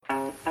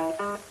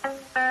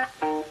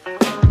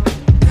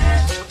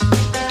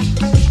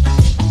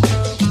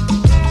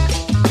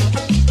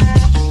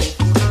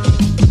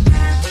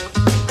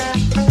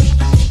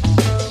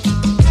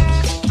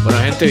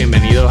gente,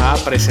 bienvenidos a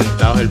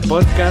Presentados el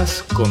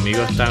Podcast.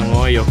 Conmigo están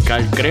hoy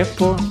Oscar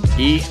Crespo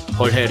y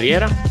Jorge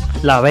Riera.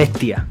 La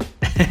bestia.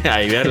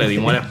 Ahí bien, le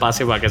dimos el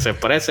espacio para que se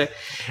exprese.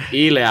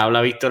 Y le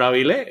habla Víctor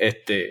Avilés.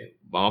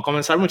 Vamos a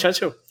comenzar,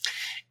 muchachos.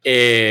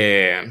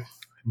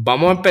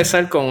 Vamos a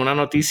empezar con una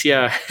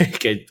noticia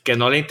que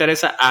no le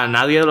interesa a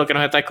nadie de los que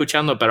nos está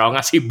escuchando, pero aún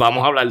así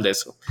vamos a hablar de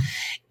eso.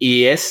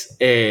 Y es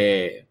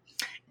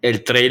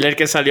el tráiler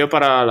que salió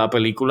para la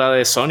película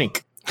de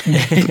Sonic.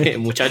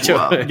 Muchachos,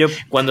 wow.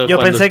 cuando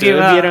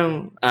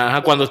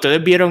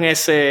ustedes vieron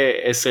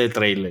ese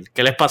tráiler,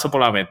 ¿qué les pasó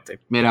por la mente?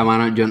 Mira,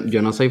 mano,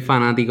 yo no soy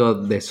fanático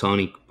de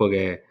Sonic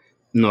porque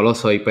no lo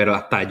soy, pero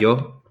hasta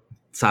yo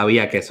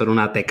sabía que eso era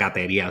una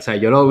tecatería. O sea,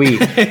 yo lo vi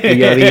y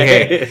yo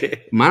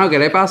dije, mano, ¿qué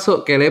le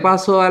pasó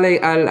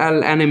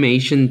al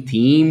animation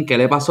team? ¿Qué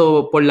le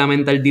pasó por la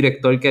mente al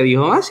director que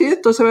dijo, sí,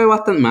 esto se ve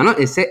bastante... Mano,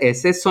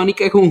 ese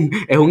Sonic es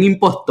un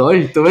impostor,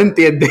 ¿tú me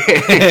entiendes?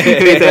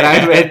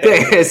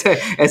 Literalmente,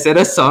 ese no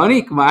es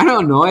Sonic,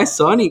 mano, no es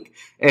Sonic.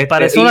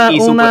 Parece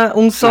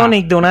un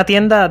Sonic de una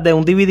tienda, de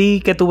un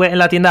DVD que tuve en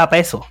la tienda a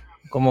peso.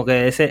 Como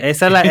que ese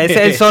es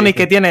el Sonic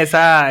que tiene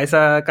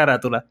esa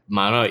carátula.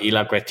 Mano, y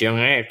la cuestión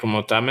es,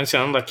 como estaba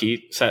mencionando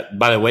aquí, o sea,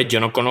 by the way, yo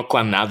no conozco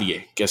a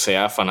nadie que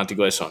sea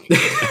fanático de Sonic.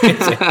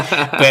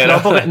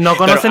 No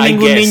conocen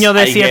ningún niño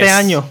de 7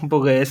 años,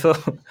 porque eso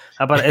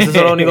es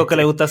lo único que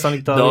le gusta a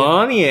Sonic todavía.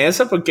 No, ni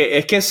eso, porque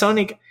es que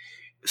Sonic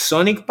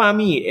para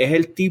mí es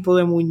el tipo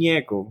de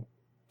muñeco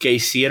que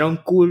hicieron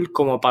cool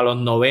como para los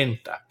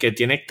 90, que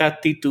tiene esta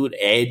actitud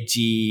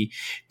edgy,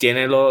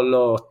 tiene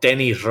los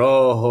tenis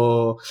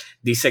rojos,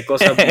 dice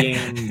cosas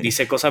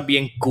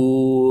bien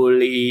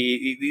cool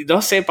y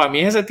no sé, para mí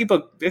es ese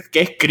tipo que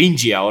es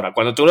cringy ahora.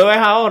 Cuando tú lo ves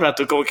ahora,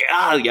 tú como que,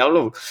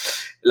 diablo,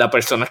 las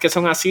personas que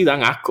son así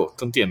dan asco,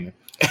 ¿tú entiendes?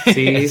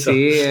 Sí,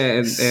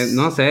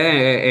 no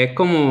sé, es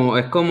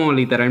como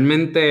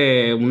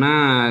literalmente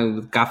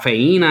una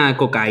cafeína,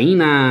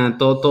 cocaína,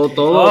 todo,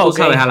 tú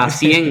sabes, a las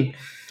 100.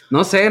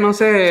 No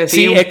sé.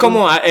 Sí, es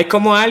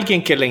como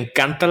alguien que le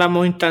encanta la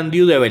Mountain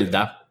Dew de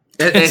verdad.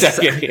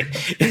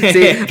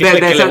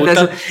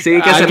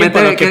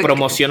 Que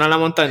promociona la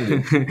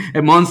Mountain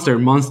Dew. Monster.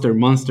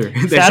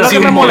 ¿Sabes lo que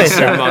me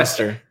molesta?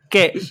 Monster.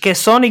 Que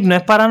Sonic no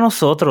es para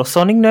nosotros.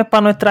 Sonic no es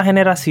para nuestra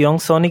generación.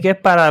 Sonic es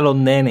para los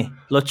nenes,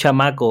 los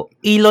chamacos.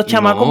 Y los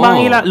chamacos van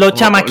a ir a... Los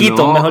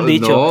chamaquitos, mejor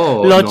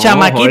dicho. Los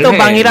chamaquitos Jorge,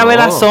 van a ir a ver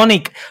a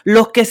Sonic.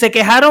 Los que se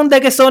quejaron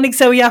de que Sonic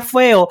se veía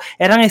feo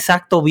eran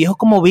exactos, viejos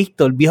como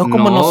Víctor, viejos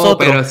como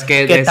nosotros.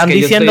 Que están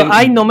diciendo,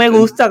 no me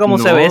gusta cómo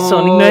se ve.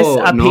 Sonic no es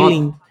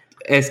appealing.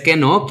 Es que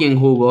no, quien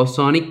jugó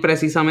Sonic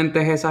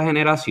precisamente es esa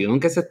generación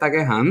que se está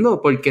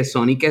quejando, porque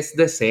Sonic es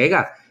de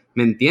Sega,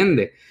 ¿me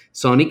entiendes?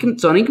 Sonic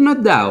no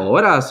es de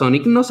ahora,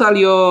 Sonic no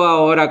salió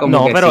ahora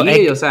como que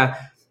sí, o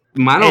sea,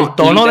 mano, el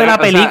tono de la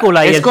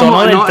película, o sea, y el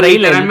tono del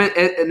trailer.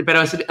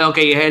 Pero es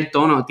el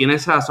tono,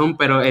 tienes razón,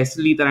 pero es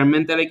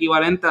literalmente el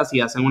equivalente a si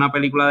hacen una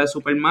película de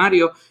Super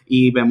Mario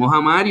y vemos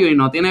a Mario y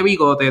no tiene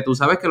bigote, tú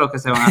sabes que los que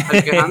se van a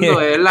estar quejando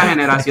es la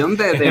generación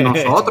de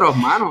nosotros,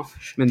 mano,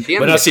 ¿me entiendes?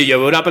 Bueno, si yo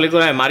veo una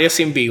película de Mario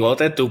sin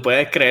bigote, tú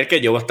puedes creer que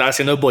yo voy a estar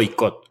haciendo el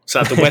boicot. O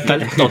sea, tú puedes estar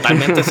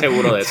totalmente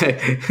seguro de eso.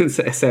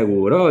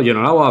 Seguro, yo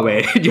no la voy a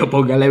ver. Yo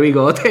póngale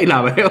bigote y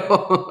la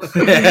veo.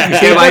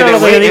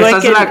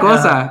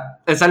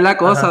 Esa es la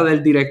cosa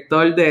del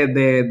director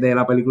de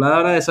la película de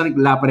ahora de Sonic.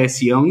 La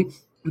presión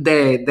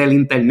del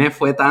internet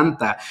fue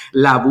tanta,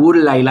 la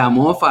burla y la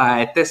mofa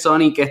a este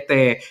Sonic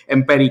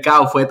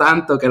empericado fue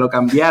tanto que lo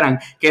cambiaran,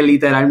 que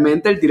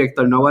literalmente el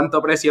director no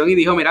aguantó presión y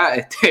dijo, mira,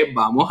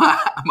 vamos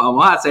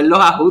a hacer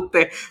los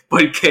ajustes,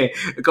 porque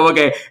como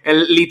que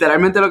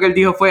literalmente lo que él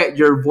dijo fue,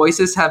 your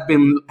voices have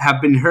been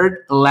heard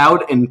loud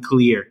and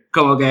clear.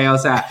 Como que, o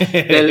sea,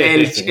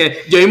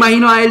 yo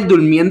imagino a él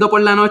durmiendo por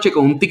la noche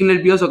con un tic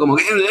nervioso, como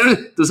que,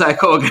 tú sabes,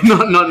 como que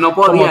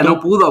no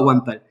pudo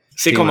aguantar.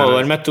 Sí, como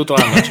duermes tú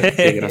toda la noche.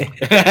 Sí,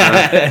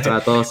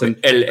 para todos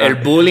el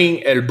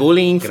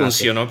bullying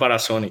funcionó para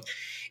Sonic.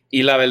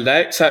 Y la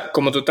verdad, o sea,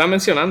 como tú estás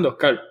mencionando,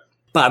 Oscar,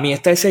 para mí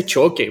está ese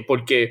choque,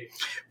 porque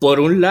por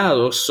un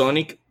lado,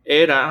 Sonic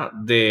era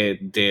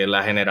de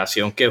la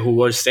generación que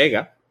jugó el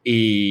Sega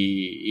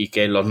y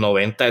que en los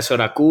 90 eso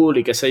era cool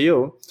y qué sé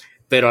yo,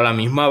 pero a la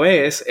misma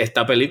vez,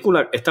 esta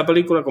película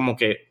como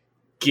que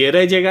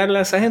quiere llegarle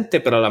a esa gente,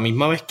 pero a la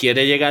misma vez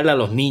quiere llegarle a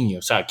los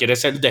niños. O sea, quiere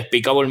ser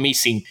Despicable Me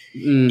Sin.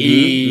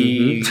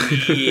 Y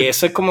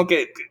eso es como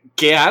que,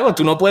 ¿qué hago?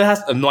 Tú no puedes...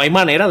 No hay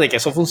manera de que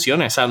eso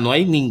funcione. O sea, no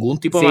hay ningún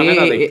tipo de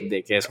manera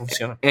de que eso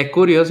funcione. Es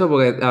curioso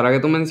porque ahora que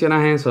tú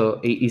mencionas eso,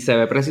 y se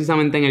ve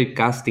precisamente en el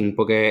casting,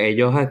 porque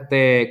ellos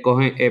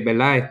cogen,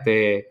 ¿verdad?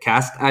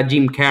 Cast a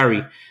Jim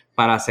Carrey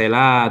para hacer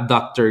a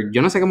Dr.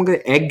 Yo no sé cómo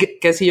que...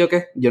 ¿Qué sé yo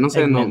qué? Yo no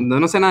sé,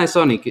 no sé nada de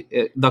Sonic.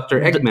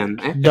 Dr. Eggman,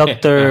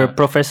 Dr.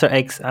 Professor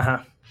X,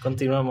 ajá.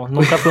 Continuamos.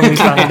 Nunca fui muy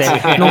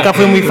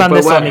fan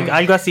de Sonic.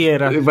 Algo así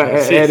era.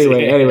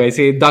 Anyway,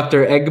 sí,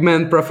 Dr.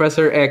 Eggman,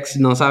 Professor X,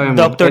 no sabemos.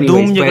 Doctor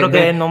Doom, yo creo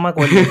que no me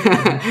acuerdo.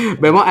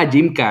 Vemos a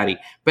Jim Carrey,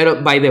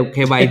 pero by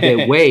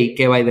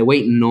the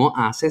way, no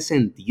hace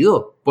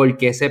sentido,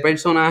 porque ese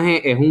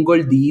personaje es un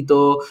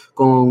gordito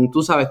con,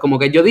 tú sabes, como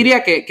que yo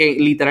diría que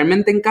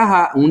literalmente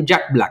encaja un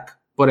Jack Black.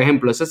 Por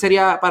ejemplo, ese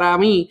sería para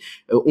mí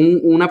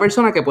una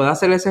persona que pueda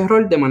hacer ese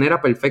rol de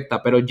manera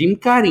perfecta. Pero Jim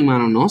Carrey,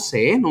 mano, no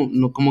sé.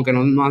 Como que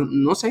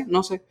no sé.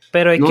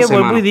 Pero es no que sé,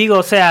 vuelvo mano. y digo,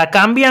 o sea,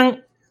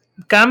 cambian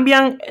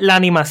la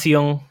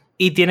animación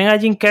y tienen a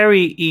Jim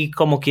Carrey y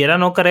como quiera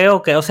no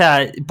creo que, o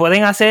sea,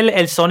 pueden hacer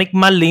el Sonic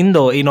más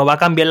lindo y no va a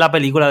cambiar la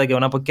película de que es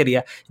una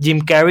porquería. Jim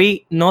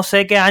Carrey, no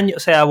sé qué año, o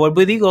sea,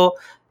 vuelvo y digo...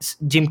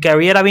 Jim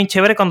Carrey era bien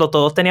chévere cuando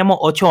todos teníamos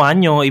 8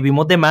 años y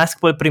vimos The Mask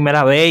por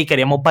primera vez y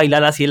queríamos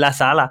bailar así en la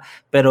sala,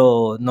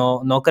 pero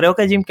no creo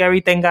que Jim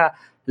Carrey tenga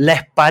la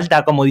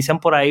espalda, como dicen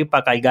por ahí,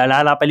 para cargar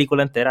a la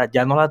película entera.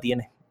 Ya no la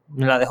tiene.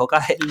 La dejó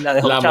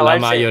la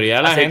mayoría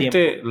de la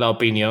gente, la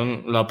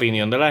opinión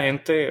de la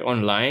gente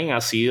online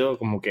ha sido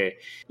como que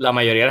la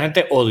mayoría de la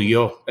gente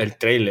odió el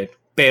trailer,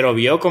 pero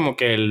vio como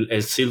que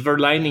el silver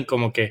lining,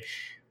 como que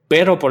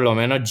pero por lo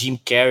menos Jim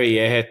Carrey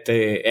es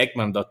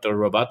Eggman, Dr.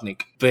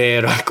 Robotnik.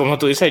 Pero como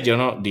tú dices, yo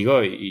no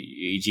digo,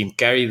 y Jim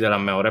Carrey de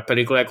las mejores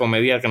películas de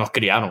comedia que nos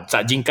criaron. O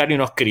sea, Jim Carrey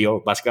nos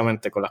crió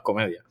básicamente con las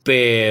comedias.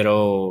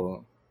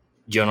 Pero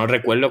yo no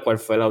recuerdo cuál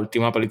fue la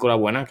última película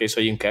buena que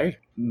hizo Jim Carrey.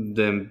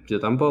 Yo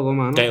tampoco,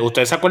 mano.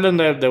 ¿Ustedes se acuerdan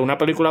de una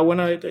película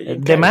buena de Jim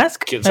Carrey? The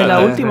Mask, o sea, la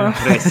última.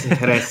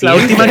 La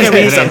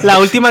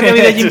última que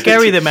vi de Jim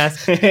Carrey, The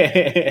Mask.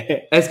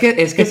 Es que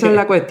esa es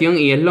la cuestión,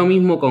 y es lo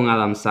mismo con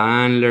Adam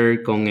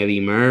Sandler, con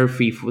Eddie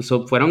Murphy.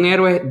 Fueron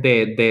héroes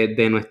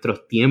de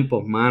nuestros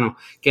tiempos, mano.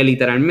 Que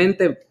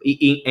literalmente,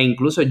 e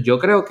incluso yo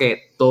creo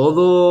que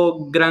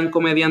todo gran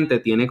comediante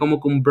tiene como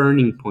que un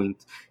burning point.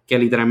 Que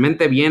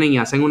literalmente vienen y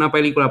hacen una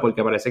película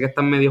porque parece que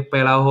están medios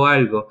pelados o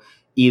algo.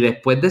 Y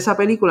después de esa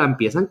película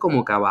empiezan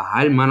como que a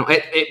bajar, mano.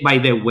 By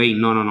the way,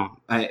 no.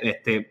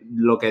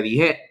 Lo que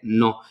dije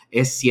no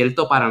es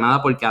cierto para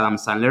nada, porque Adam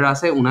Sandler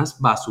hace unas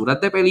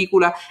basuras de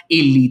películas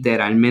y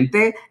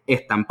literalmente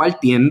están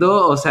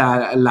partiendo. O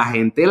sea, la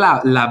gente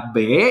las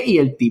ve y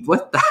el tipo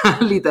está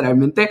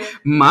literalmente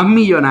más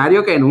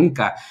millonario que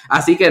nunca.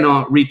 Así que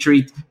no,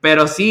 retreat.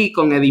 Pero sí,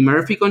 con Eddie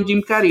Murphy, con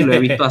Jim Carrey lo he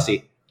visto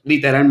así.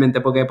 Literalmente,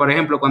 porque por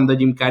ejemplo, cuando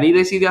Jim Carrey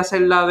decidió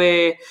hacer la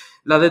de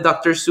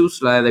Dr.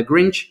 Seuss, la de The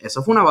Grinch,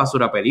 eso fue una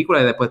basura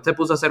película, y después te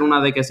puso a hacer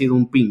una de que ha sido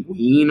un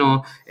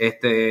pingüino,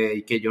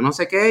 que yo no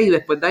sé qué, y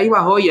después de ahí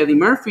bajó. Y Eddie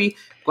Murphy,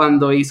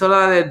 cuando hizo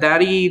la de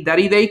Daddy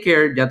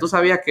Daycare, ya tú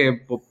sabías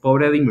que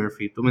pobre Eddie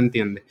Murphy, tú me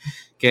entiendes.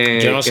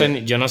 Yo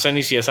no sé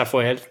ni si esa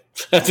fue él.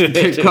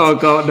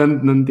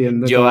 No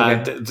entiendo.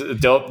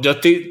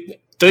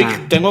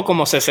 Tengo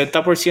como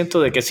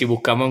 60% de que si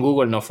buscamos en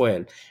Google no fue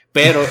él.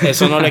 Pero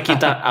eso no le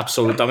quita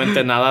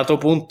absolutamente nada a tu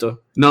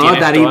punto. No,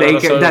 Daddy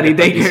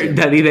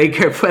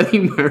Daycare fue Eddie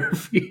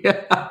Murphy.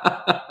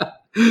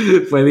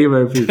 Fue Eddie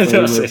Murphy.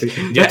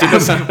 Yo estoy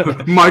pensando...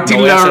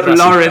 Martin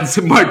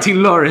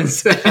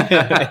Lawrence.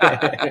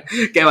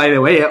 Que, by the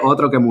way, es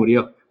otro que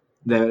murió.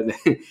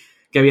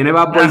 Que viene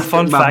Bad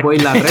Boy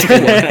la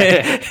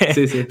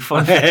sí.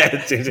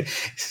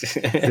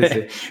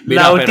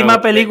 Mira, la última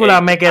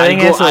película me quedé en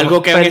eso.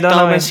 Algo que han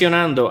estado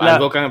mencionando,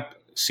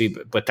 sí,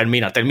 pues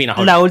termina.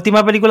 Jorge. La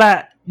última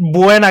película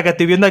buena que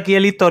estoy viendo aquí,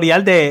 el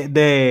historial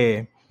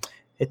de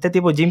este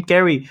tipo, Jim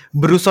Carrey,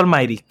 Bruce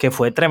Almighty, que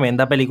fue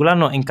tremenda película,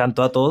 nos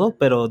encantó a todos,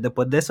 pero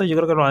después de eso yo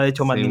creo que no ha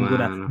hecho más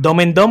ninguna. Mano. Dumb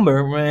and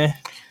Dumber.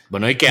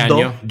 Bueno, ¿y qué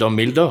año?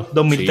 2002.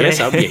 2003.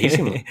 Sí,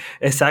 viejísimo.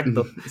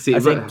 Exacto. Sí,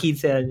 hace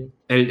 15 años.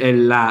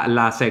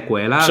 La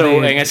secuela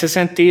en ese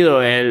sentido,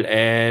 o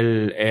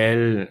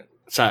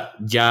sea,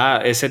 ya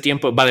ese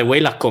tiempo, by the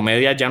way, las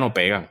comedias ya no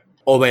pegan.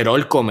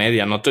 Overall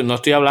comedia, no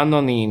estoy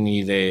hablando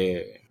ni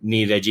de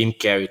Jim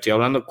Carrey, estoy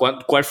hablando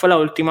 ¿cuál fue la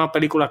última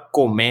película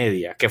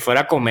comedia? Que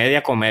fuera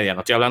comedia, no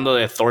estoy hablando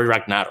de Thor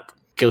Ragnarok,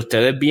 que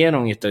ustedes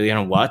vieron y ustedes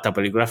dijeron, wow, esta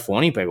película es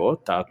funny, pegó,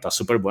 está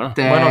súper buena.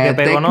 Bueno, que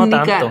pegó no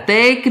tanto.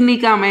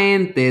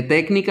 Técnicamente,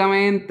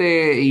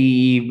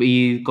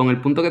 y con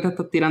el punto que te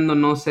estás tirando,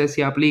 no sé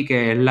si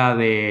aplique, es la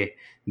de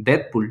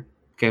Deadpool,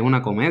 que es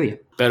una comedia.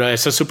 Pero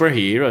eso es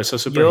superhero,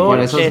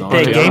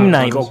 Game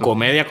Night.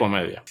 Comedia.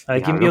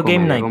 ¿Alguien vio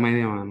Game Night?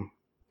 Comedia, mano.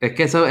 Es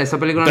que esa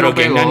película pero no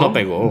pegó. Game Night no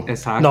pegó.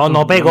 Exacto.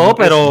 No pegó,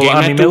 pero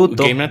a mí me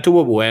gustó. Game Night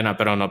estuvo buena,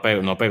 pero no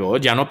pegó.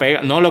 Ya no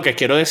pega. No, lo que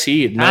quiero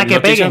decir. No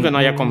estoy diciendo que no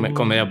haya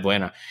comedias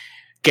buenas.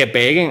 Que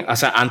peguen. O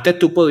sea, antes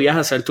tú podías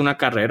hacerte una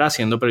carrera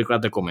haciendo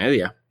películas de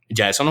comedia.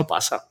 Ya eso no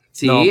pasa.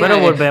 Sí, no, pero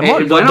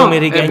volvemos.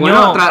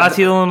 Ha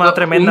sido una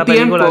tremenda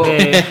película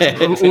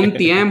que...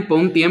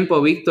 un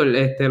tiempo, Víctor.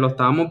 Lo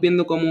estábamos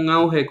viendo como un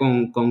auge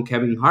con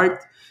Kevin Hart.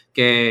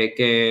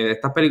 Que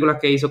estas películas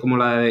que hizo, como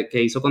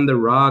que hizo con The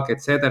Rock,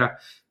 etcétera.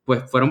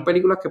 pues fueron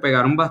películas que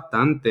pegaron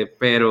bastante,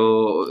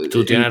 pero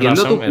tú tienes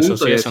razón, tu punto, eso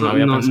sí, eso no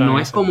había pensado no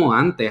en es eso. Como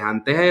antes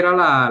era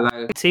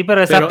la... Sí,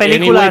 pero esas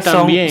películas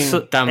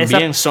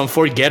también son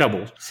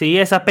forgettable. Sí,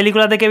 esas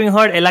películas de Kevin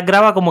Hart, él las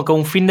graba como que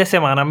un fin de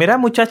semana. Mira,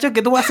 muchachos,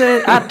 ¿qué tú vas a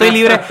hacer? Estoy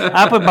libre.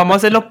 Pues vamos a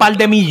hacer los par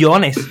de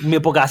millones,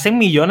 porque hacen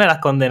millones las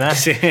condenadas.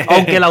 Sí.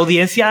 Aunque la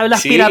audiencia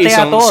las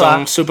piratea todas.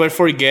 Son super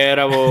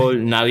forgettable,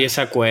 nadie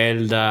se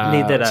acuerda.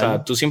 Literal. O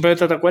sea, tú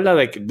simplemente te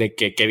acuerdas de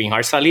que Kevin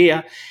Hart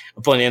salía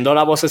poniendo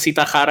la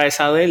vocecita jara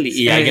esa de él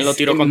y alguien lo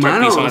tiró contra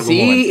el piso en algún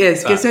momento. Sí,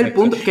 es que ese es el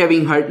punto.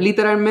 Kevin Hart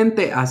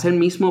literalmente hace el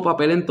mismo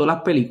papel en todas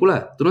las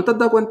películas. ¿Tú no te has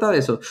dado cuenta de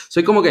eso?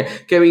 Soy como que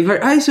Kevin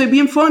Hart, soy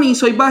bien funny,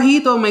 soy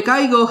bajito, me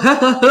caigo.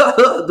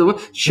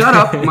 Shut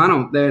up,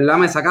 mano. De verdad,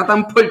 me saca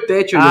tan por el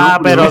techo.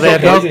 Pero The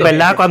Rock,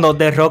 ¿verdad? Cuando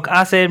The Rock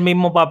hace el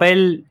mismo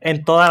papel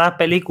en todas las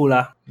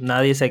películas,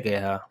 nadie se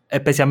queja.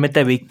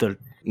 Especialmente Víctor.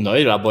 No,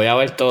 y las voy a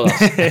ver todas.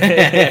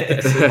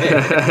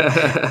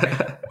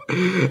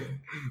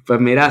 Pues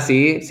mira,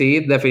 sí,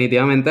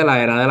 definitivamente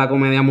la era de la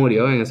comedia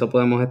murió, en eso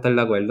podemos estar de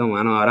acuerdo,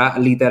 mano. Ahora,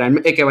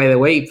 literalmente, que by the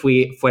way,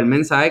 fue el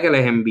mensaje que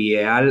les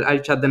envié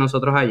al chat de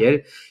nosotros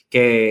ayer,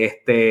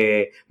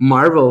 que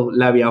Marvel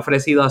le había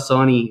ofrecido a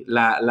Sony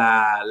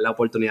la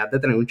oportunidad de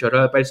tener un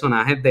chorro de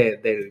personajes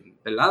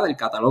 ¿verdad? Del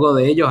catálogo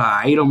de ellos,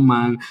 a Iron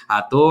Man,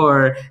 a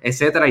Thor,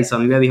 etcétera, y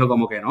Sony le dijo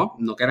como que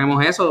no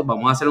queremos eso,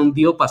 vamos a hacer un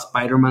deal para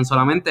Spider-Man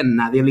solamente,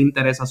 nadie le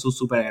interesa a sus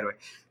superhéroes.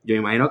 Yo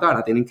imagino que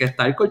ahora tienen que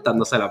estar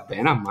cortándose las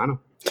venas,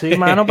 mano. Sí,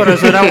 mano, pero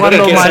eso era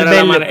cuando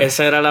Marvel...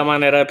 Esa era la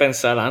manera de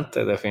pensar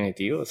antes,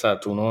 definitivo. O sea,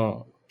 tú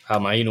no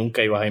jamás y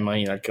nunca ibas a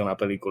imaginar que una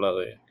película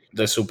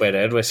de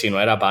superhéroes, si no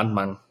era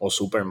Batman o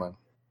Superman, o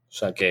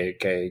sea, que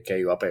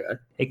iba a pegar.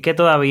 Es que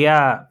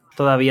todavía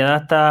da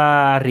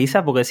hasta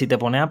risa, porque si te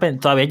pones a pensar,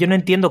 todavía yo no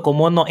entiendo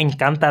cómo nos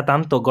encanta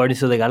tanto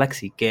Guardians of the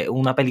Galaxy, que es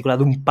una película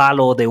de un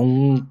palo, de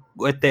un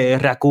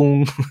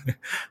raccoon...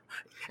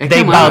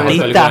 Dave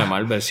Bautista de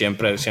Marvel,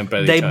 siempre he dicho,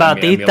 Dave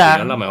Bautista,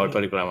 es la mejor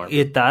película de Marvel. Y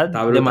está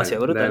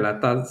demasiado brutal. De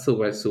verdad, está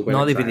súper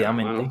no,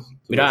 definitivamente.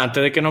 Mira,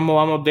 antes de que nos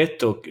movamos de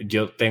esto,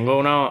 yo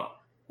tengo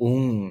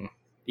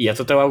y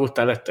esto te va a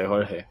gustar,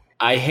 Jorge.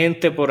 Hay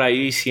gente por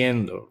ahí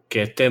diciendo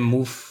que este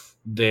move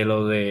de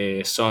lo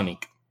de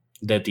Sonic,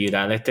 de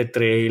tirar este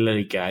trailer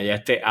y que haya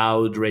este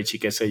outrage y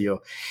qué sé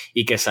yo,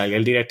 y que salga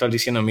el director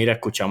diciendo, mira,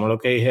 escuchamos lo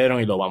que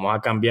dijeron y lo vamos a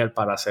cambiar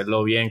para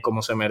hacerlo bien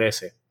como se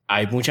merece.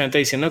 Hay mucha gente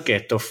diciendo que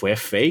esto fue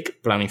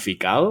fake,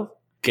 planificado,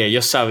 que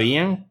ellos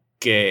sabían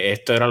que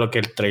esto era lo que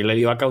el trailer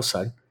iba a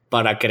causar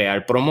para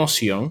crear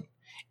promoción,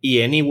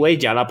 y anyway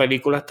ya la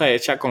película está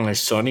hecha con el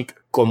Sonic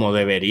como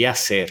debería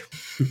ser,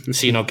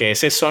 sino que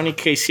ese Sonic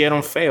que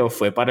hicieron feo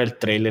fue para el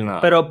trailer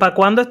nada. Pero ¿para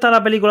cuándo está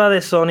la película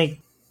de Sonic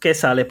que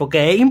sale?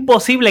 Porque es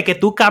imposible que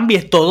tú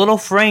cambies todos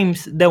los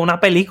frames de una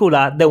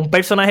película, de un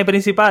personaje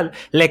principal,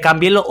 le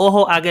cambies los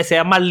ojos a que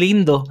sea más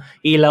lindo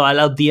y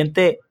los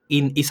dientes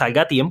y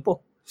salga a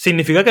tiempo.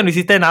 Significa que no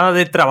hiciste nada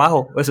del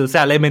trabajo. O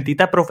sea, le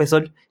mentiste al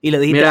profesor y le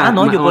dijiste,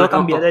 yo puedo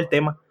cambiar el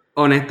tema.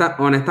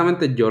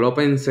 Honestamente, yo lo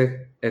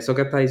pensé. Eso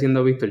que está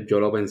diciendo Víctor, yo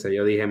lo pensé.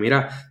 Yo dije,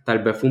 mira, tal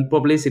vez fue un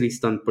publicity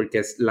stunt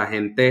porque la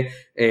gente,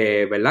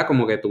 ¿verdad?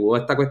 Como que tuvo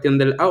esta cuestión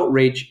del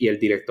outrage y el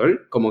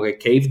director como que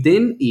caved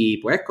in y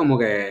pues como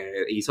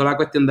que hizo la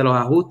cuestión de los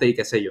ajustes y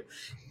qué sé yo.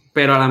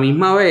 Pero a la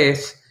misma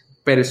vez,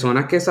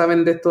 personas que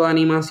saben de esto de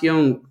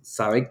animación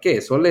saben que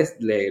eso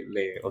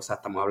o sea,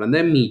 estamos hablando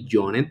de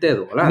millones de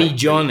dólares.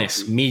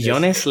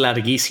 Millones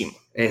larguísimos.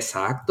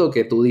 Exacto,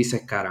 que tú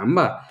dices,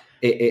 caramba,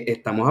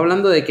 estamos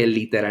hablando de que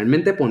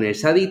literalmente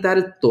ponerse a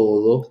editar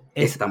todo,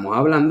 no estamos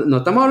hablando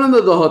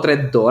de $2 o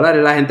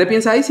 $3. La gente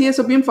piensa, sí,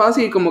 eso es bien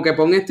fácil, como que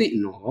pon esto y...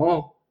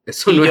 No,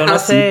 eso no es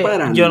así para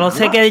nada. Yo no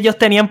sé que ellos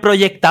tenían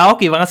proyectado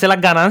que iban a hacer las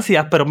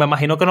ganancias, pero me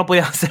imagino que no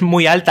podían ser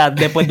muy altas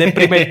después del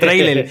primer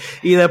trailer.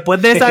 Y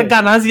después de esas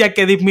ganancias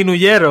que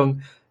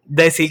disminuyeron,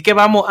 decir que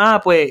vamos,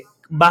 pues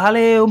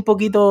bájale un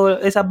poquito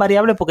esas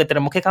variables porque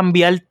tenemos que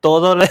cambiar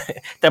todo,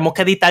 tenemos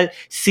que editar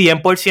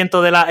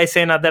 100% de las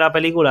escenas de la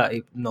película.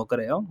 Y no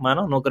creo,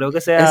 mano, no creo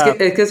que sea...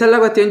 Es que esa es la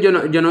cuestión, yo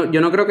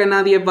no creo que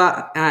nadie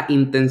va a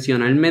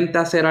intencionalmente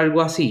hacer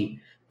algo así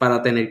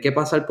para tener que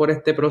pasar por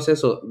este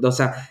proceso. O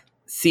sea,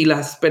 si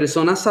las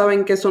personas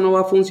saben que eso no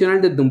va a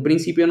funcionar, desde un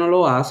principio no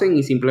lo hacen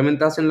y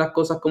simplemente hacen las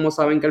cosas como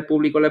saben que al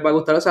público les va a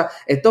gustar. O sea,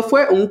 esto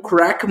fue un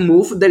crack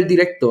move del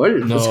director.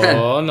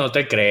 No, no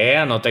te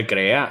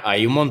creas.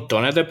 Hay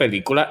montones de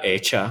películas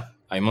hechas.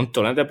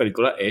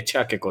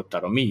 Que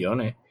costaron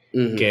millones,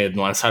 que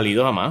no han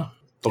salido jamás.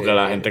 Porque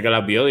la gente que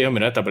las vio dijo,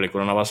 mira, esta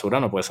película es una basura,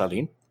 no puede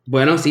salir.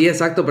 Bueno, sí,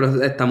 exacto,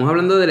 pero estamos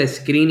hablando del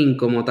screening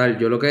como tal.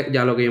 Lo que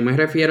yo me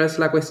refiero es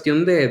la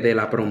cuestión de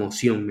la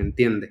promoción, ¿me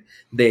entiendes?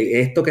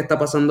 De esto que está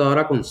pasando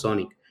ahora con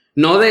Sonic.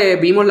 No de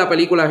vimos la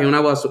película y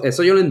una basura,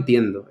 eso yo lo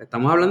entiendo.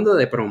 Estamos hablando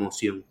de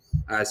promoción.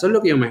 A eso es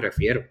lo que yo me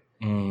refiero.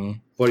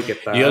 Porque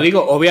yo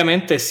digo,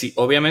 obviamente,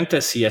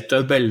 si esto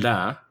es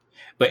verdad,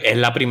 pues es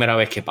la primera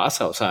vez que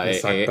pasa, o sea,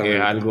 es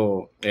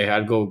algo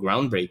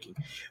groundbreaking.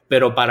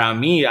 Pero a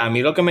mí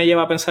lo que me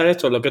lleva a pensar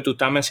esto es lo que tú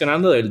estás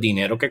mencionando del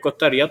dinero que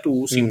costaría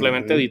tú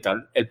simplemente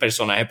editar el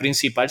personaje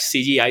principal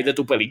CGI de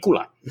tu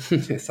película.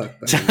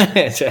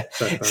 Exactamente.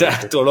 O sea,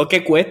 todo lo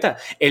que cuesta,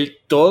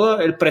 todo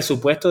el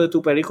presupuesto de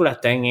tu película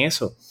está en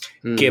eso,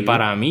 que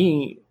para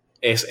mí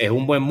es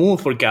un buen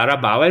move, porque ahora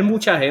va a haber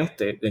mucha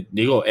gente,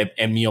 digo,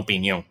 en mi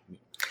opinión,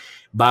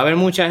 va a haber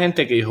mucha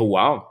gente que dijo,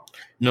 wow,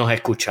 nos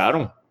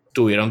escucharon,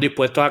 estuvieron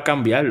dispuestos a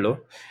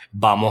cambiarlo.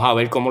 Vamos a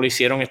ver cómo lo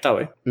hicieron esta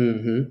vez.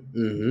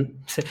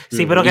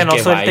 Sí, pero que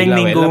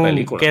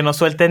no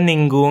suelten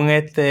ningún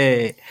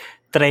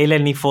trailer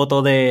ni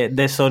foto del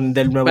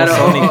nuevo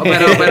Sonic.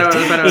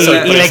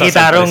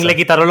 Pero le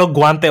quitaron los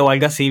guantes o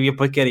algo así, bien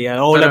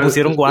porquería. O le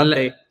pusieron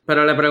guantes.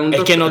 Pero le pregunto...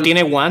 Es que no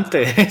tiene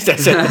guantes.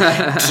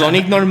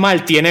 Sonic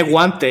normal tiene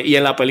guantes y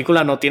en la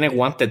película no tiene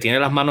guantes, tiene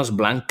las manos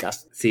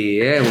blancas. Sí,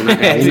 es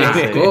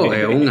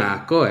un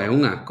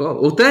asco.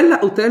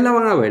 ¿Ustedes la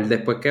van a ver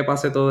después que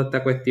pase toda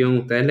esta cuestión?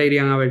 ¿Ustedes la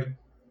irían a ver?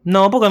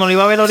 No, porque no la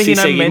iba a ver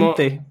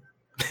originalmente.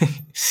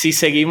 Si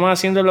seguimos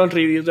haciendo los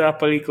reviews de las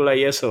películas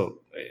y eso...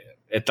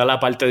 Esta es la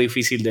parte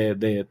difícil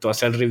de tú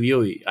hacer el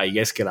review y ahí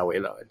es que la voy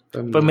a ver.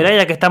 Pues mira,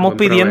 ya que estamos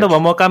pidiendo,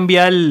 vamos a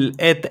cambiar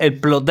el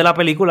plot de la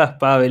película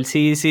para ver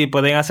si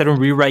pueden hacer un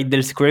rewrite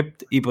del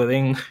script y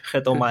pueden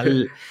retomar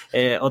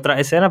otras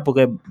escenas,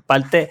 porque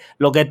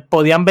lo que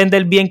podían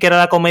vender bien, que era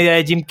la comedia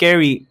de Jim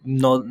Carrey,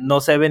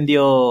 no se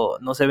vendió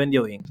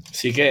bien.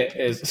 Así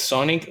que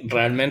Sonic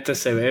realmente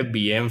se ve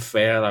bien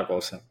fea la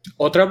cosa.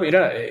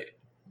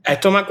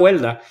 Esto me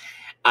acuerda,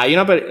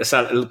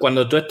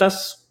 cuando tú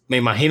estás... Me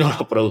imagino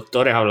los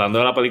productores hablando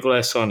de la película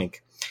de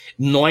Sonic.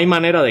 No hay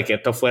manera de que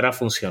esto fuera a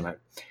funcionar.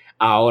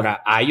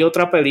 Ahora, hay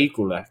otra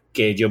película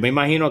que yo me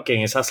imagino que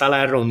en esa sala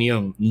de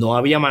reunión no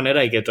había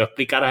manera de que tú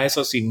explicaras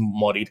eso sin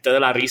morirte de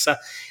la risa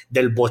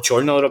del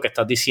bochorno de lo que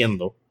estás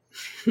diciendo.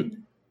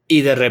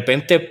 Y de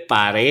repente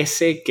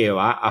parece que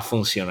va a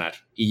funcionar.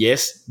 Y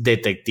es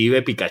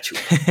Detective Pikachu.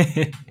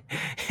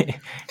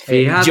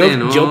 Fíjate,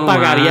 yo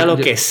pagaría lo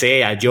que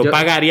sea. Yo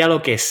pagaría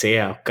lo que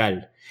sea,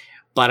 Oscar,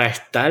 para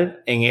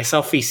estar en esa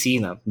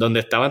oficina donde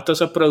estaban todos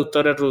esos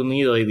productores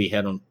reunidos y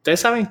dijeron, ¿ustedes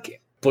saben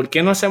qué? ¿Por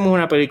qué no hacemos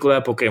una película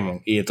de Pokémon?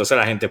 Y entonces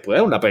la gente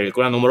puede, una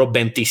película número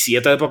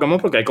 27 de Pokémon,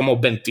 porque hay como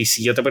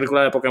 27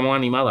 películas de Pokémon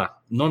animadas.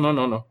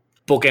 No.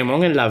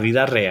 Pokémon en la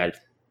vida real.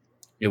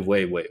 Y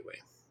güey.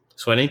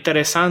 Suena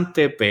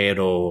interesante,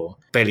 pero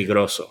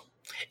peligroso.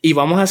 Y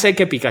vamos a hacer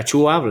que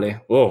Pikachu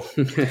hable.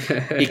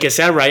 Y que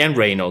sea Ryan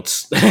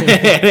Reynolds.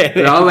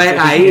 No,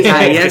 ahí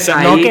es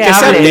ahí. No que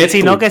hable,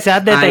 sino que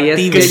sea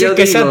detective.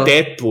 Que sea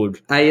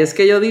Deadpool. Ahí es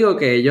que yo digo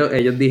que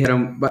ellos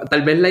dijeron,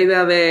 tal vez la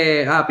idea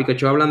de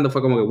Pikachu hablando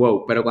fue como que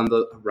wow, pero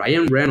cuando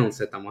Ryan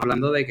Reynolds, estamos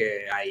hablando de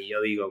que ahí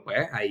yo digo,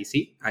 pues, ahí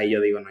yo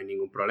digo no hay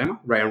ningún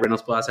problema. Ryan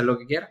Reynolds puede hacer lo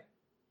que quiera.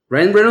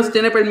 Ryan Reynolds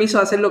tiene permiso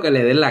de hacer lo que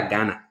le dé la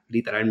gana,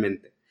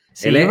 literalmente.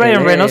 Sí,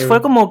 Ryan Reynolds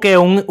fue como que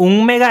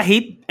un mega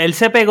hit. Él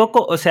se pegó,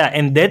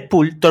 en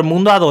Deadpool, todo el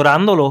mundo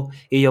adorándolo.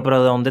 Y yo,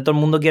 pero ¿de dónde todo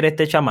el mundo quiere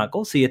este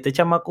chamaco? Sí, este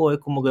chamaco es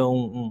como que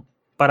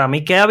para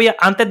mí, ¿qué había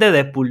antes de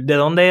Deadpool? ¿De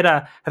dónde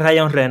era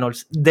Ryan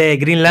Reynolds? De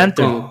Green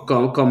Lantern.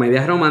 Con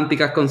comedias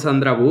románticas con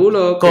Sandra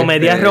Bullock.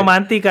 Comedias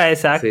románticas,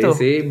 exacto.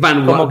 Sí.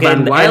 Van Wilder,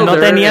 él no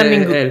tenía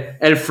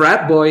el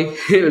frat boy,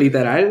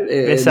 literal.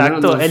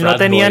 Exacto, él no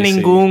tenía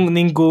ningún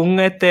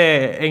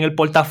en el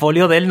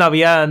portafolio de él no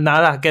había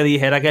nada que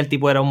dijera que el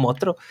tipo era un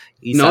monstruo.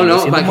 Y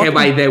que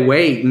by the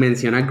way,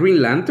 menciona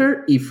Green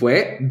Lantern y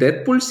fue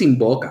Deadpool sin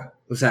boca.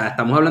 O sea,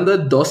 estamos hablando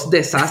de dos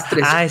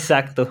desastres.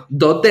 Exacto.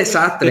 Dos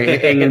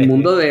desastres en el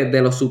mundo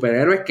de los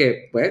superhéroes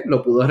que, pues,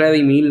 lo pudo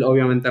redimir,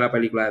 obviamente, la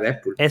película de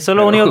Deadpool. Eso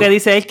lo único que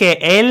dice es que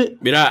él...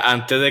 Mira,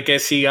 antes de que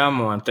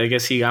sigamos,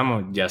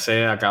 ya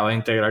se acaba de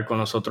integrar con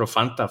nosotros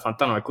Fanta.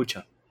 Fanta nos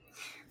escucha.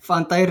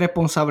 Fanta y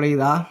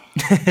responsabilidad.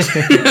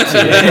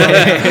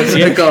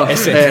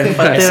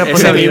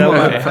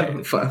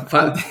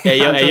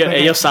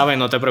 Ellos saben,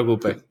 no te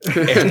preocupes.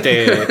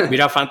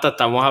 Mira, Fanta,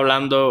 estamos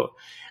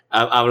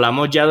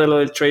hablamos ya de lo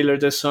del trailer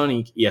de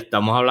Sonic y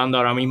estamos hablando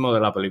ahora mismo de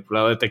la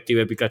película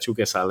Detective Pikachu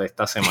que sale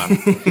esta semana.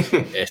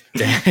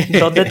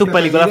 Dos de tus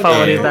películas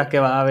favoritas que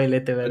vas a ver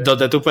este verano. Dos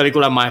de tus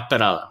películas más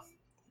esperadas.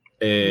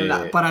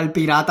 Para el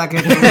pirata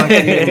que tengo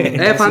aquí.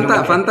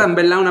 Fanta, en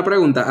verdad, una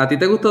pregunta. ¿A ti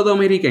te gustó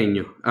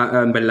Dominiqueño?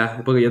 En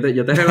verdad, porque yo te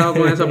he relado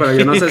con eso, pero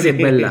yo no sé si es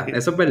verdad.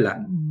 ¿Eso es verdad?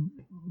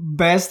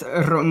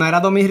 No era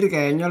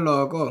dominiqueño,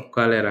 loco.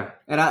 ¿Cuál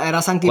era?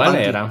 Era Sanky Panky.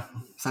 ¿Cuál era?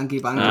 Sanky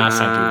Panky.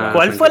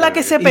 ¿Cuál fue la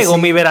que se pegó?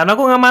 Mi verano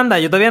con Amanda.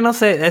 Yo todavía no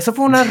sé. Eso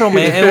fue un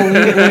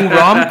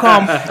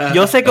rom-com.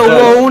 Yo sé que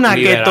hubo una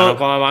Mi que... verano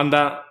con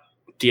Amanda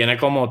tiene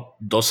como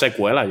 2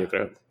 secuelas, yo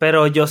creo.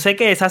 Pero yo sé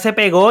que esa se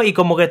pegó y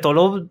como que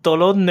todos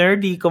los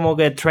nerdy, como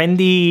que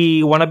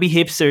trendy, wannabe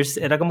hipsters,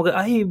 era como que,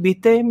 ay,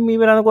 ¿viste Mi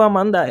Verano con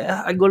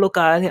Amanda? Algo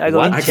local,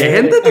 algo ¿A qué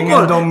gente tú en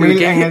el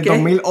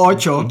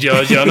 2008.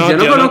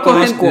 Yo no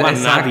conozco a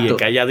nadie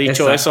que haya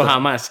dicho eso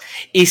jamás.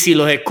 Y si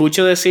los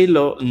escucho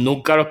decirlo,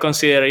 nunca los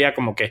consideraría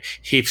como que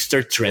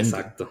hipster trendy.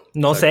 Exacto.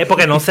 No sé,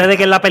 porque no sé de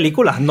qué es la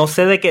película. No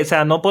sé de qué, o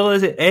sea, no puedo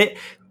decir...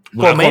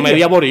 Una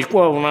comedia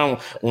boricua,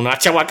 una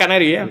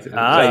chabacanería.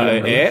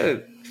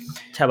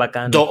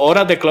 Chabacano. 2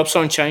 horas de Club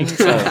Sunshine.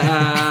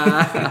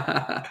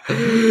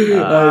 Ay,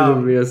 Dios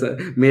mío.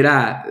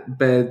 Mira,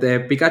 de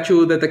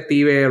Pikachu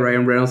Detective,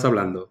 Ryan Reynolds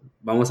hablando.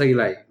 Vamos a seguir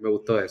ahí. Me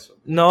gustó eso.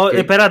 No,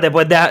 espérate,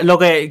 pues lo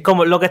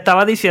que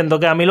estaba diciendo,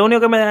 que a mí lo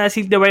único que me da a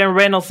decir de Ryan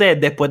Reynolds es,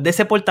 después de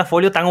ese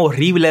portafolio tan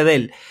horrible de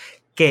él,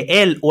 que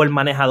él o el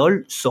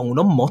manejador son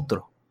unos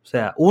monstruos. O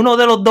sea, uno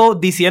de los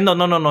dos diciendo,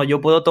 no, yo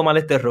puedo tomar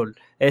este rol.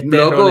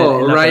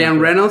 Loco, Ryan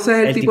Reynolds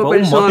es el tipo de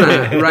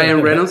persona.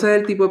 Ryan Reynolds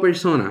es el tipo de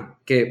persona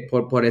que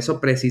por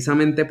eso,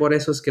 precisamente por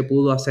eso es que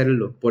pudo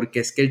hacerlo. Porque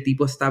es que el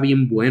tipo está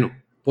bien bueno.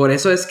 Por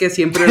eso es que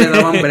siempre le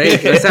daban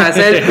break. O sea,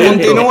 ese es el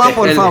punto. Continúa,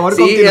 por favor,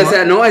 sí, continúa. O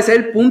sea, no, ese es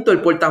el punto. El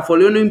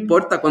portafolio no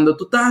importa. Cuando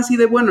tú estás así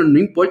de bueno, no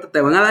importa.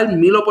 Te van a dar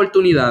 1000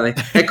 oportunidades.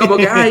 Es como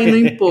que, ay, no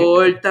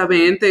importa,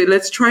 vente.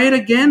 Let's try it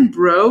again,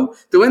 bro.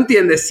 ¿Tú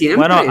entiendes?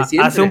 Siempre, bueno,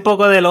 siempre. hace un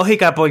poco de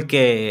lógica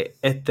porque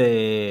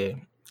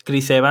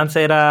Chris Evans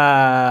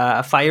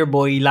era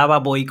Fireboy, Lava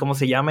Boy, ¿cómo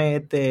se llame?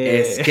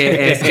 Es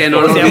que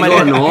no lo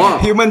digo, no.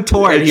 Human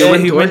Torch.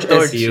 Human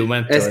Torch.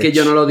 Es que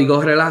yo no lo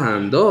digo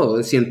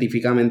relajando.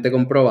 Científicamente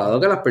comprobado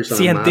que las personas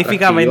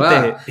científicamente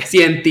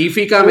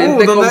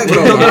comprobado.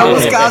 ¿Dónde lo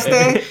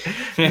buscaste?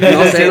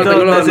 No sé, no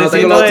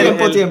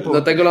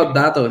tengo los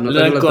datos.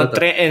 Lo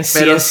encontré en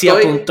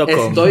ciencia.com.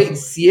 Estoy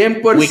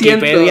 100%.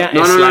 Wikipedia.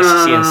 No,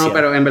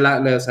 pero en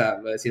verdad, o sea,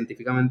 lo de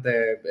científicamente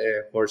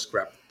horse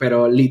crap.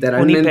 Pero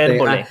literalmente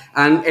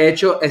han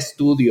hecho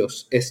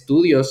estudios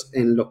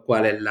en los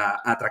cuales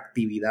la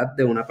atractividad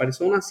de una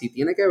persona sí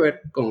tiene que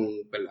ver con,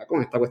 ¿verdad?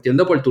 Con esta cuestión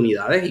de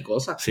oportunidades y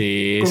cosas.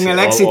 Sí, con el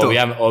éxito.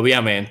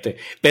 Obviamente.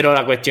 Pero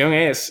la cuestión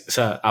es, o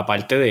sea,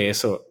 aparte de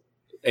eso,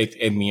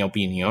 en mi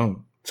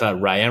opinión, o sea,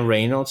 Ryan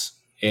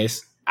Reynolds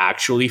es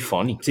actually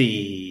funny.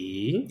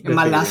 Sí. En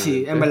verdad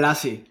sí.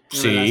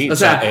 Sí. O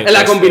sea,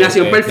 la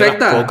combinación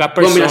perfecta.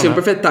 Combinación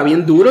perfecta, está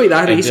bien duro y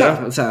da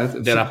risa.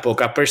 De las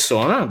pocas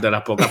personas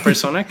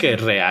que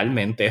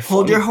realmente es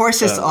funny. Hold your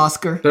horses,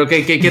 Oscar. Pero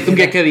que tú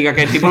quieres que diga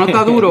que el tipo no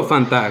está duro,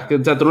 Fanta.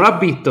 O sea, tú no lo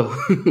has visto.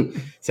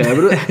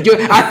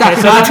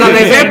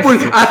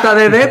 Hasta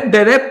de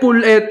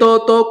Deadpool,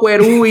 todo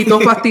cuerú y todo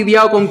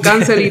fastidiado con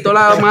cáncer y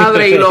toda la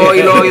madre y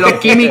los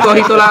químicos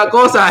y toda la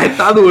cosa.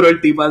 Está duro el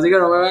tipo, así que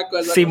no me veas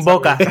cosas. Sin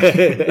boca.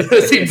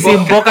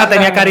 Sin boca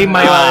tenía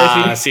carisma,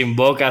 iba a decir.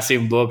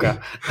 Sin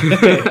boca.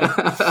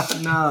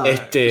 Nada.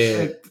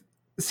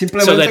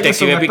 Simplemente que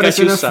son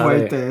expresiones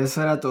fuertes.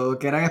 Eso era todo.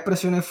 Que eran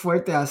expresiones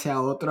fuertes hacia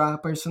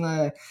otra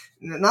persona.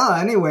 Nada,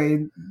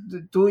 anyway.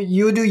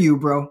 You do you,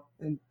 bro.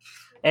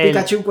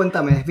 Pikachu,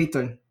 cuéntame,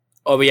 Víctor.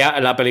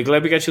 La película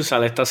de Pikachu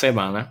sale esta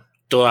semana.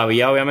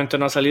 Todavía obviamente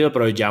no ha salido,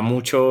 pero ya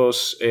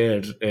muchos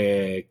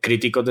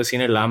críticos de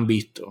cine la han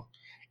visto.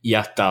 Y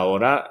hasta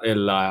ahora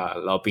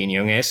la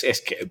opinión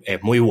es que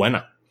es muy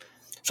buena.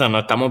 O sea, no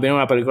estamos viendo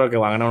una película que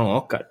va a ganar un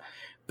Oscar,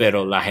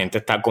 pero la gente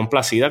está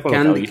complacida con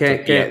lo que ha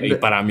visto. Y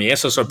para mí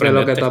eso es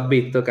sorprendente. De lo que tú has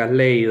visto, que has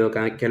leído,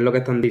 ¿qué es lo que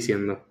están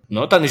diciendo?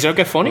 No, están diciendo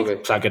que es funny. Okay.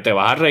 O sea, que te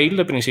vas a reír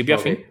de principio a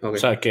fin. Okay. O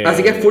sea,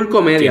 así que es full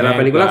comedia. La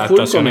película es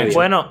full comedia.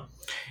 Bueno,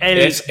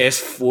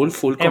 es full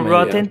comedia.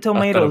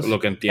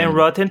 En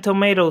Rotten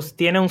Tomatoes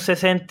tiene un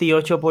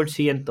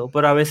 68%,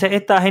 pero a veces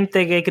esta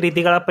gente que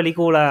critica la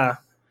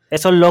película,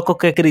 esos locos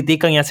que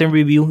critican y hacen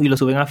reviews y lo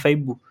suben a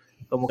Facebook,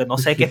 como que no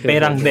sé qué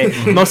esperan de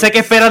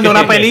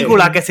una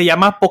película que se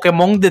llama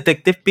Pokémon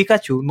Detective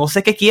Pikachu. No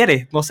sé qué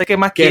quiere, no sé qué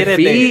más quiere.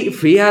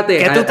 Fíjate.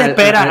 ¿Qué tú te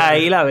esperas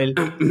ahí, la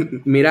verdad?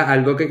 Mira,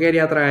 algo que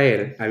quería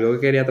traer,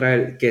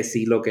 que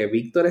si lo que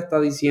Víctor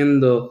está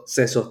diciendo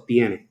se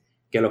sostiene,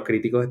 que los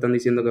críticos están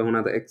diciendo que es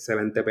una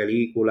excelente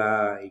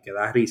película y que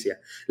da risa.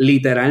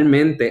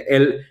 Literalmente,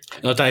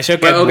 No, está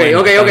diciendo que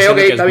Ok,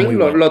 está bien,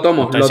 lo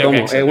tomo.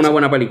 Es una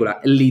buena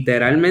película.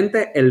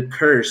 Literalmente, el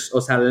curse,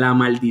 o sea, la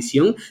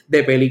maldición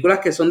de películas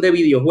que son de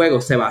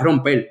videojuegos se va a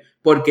romper.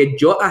 Porque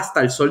yo hasta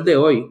el sol de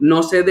hoy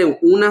no sé de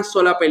una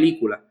sola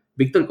película,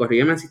 Víctor,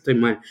 corrígeme si estoy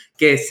mal,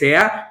 que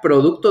sea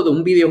producto de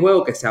un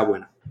videojuego que sea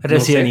buena.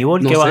 Resident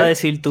Evil, ¿qué vas a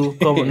decir tú?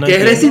 Que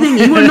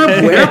Resident Evil no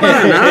es buena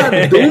para nada.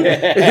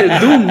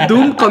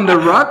 Doom con The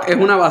Rock es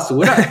una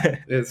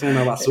basura. Es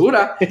una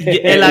basura.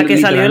 La que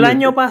salió el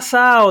año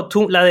pasado,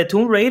 la de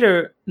Tomb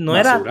Raider, no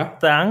era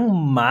tan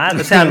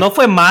mala. O sea, no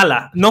fue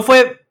mala. No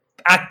fue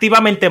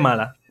activamente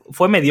mala.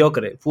 Fue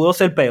mediocre. Pudo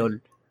ser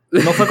peor.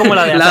 No fue como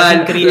la de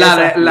Assassin's Creed.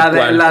 La de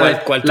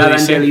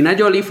Angelina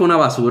Jolie fue una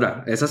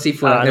basura. Esa sí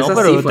fue. No,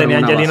 pero tenía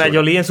Angelina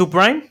Jolie en su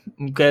prime.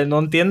 Que no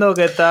entiendo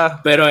qué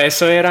está. Pero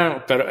eso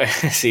era.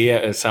 Sí,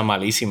 esa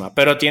malísima.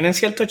 Pero tienen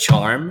cierto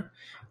charm.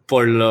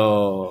 por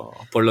lo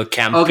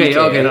campy.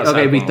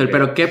 Ok, Víctor,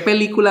 pero ¿qué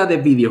película de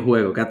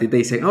videojuego que a ti te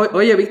dicen,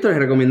 oye, Víctor,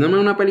 recomiéndame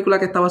una película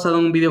que está basada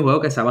en un videojuego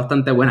que sea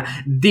bastante buena?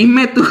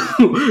 Dime tú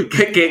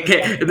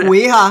que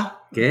Ouija.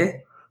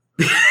 ¿Qué?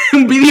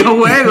 Un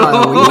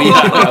videojuego.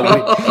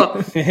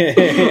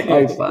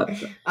 Ay, Fanta.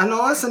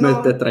 No, eso no.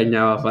 No te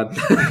extrañaba,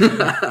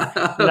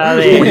 Fanta. La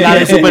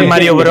de Super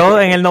Mario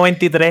Bros. En el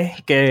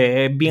 93,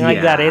 que es bien al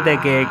garete,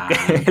 que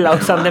la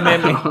usan de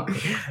meme.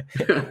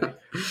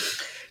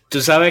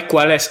 Tú sabes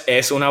cuál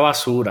es una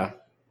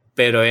basura,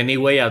 pero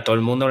anyway a todo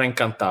el mundo le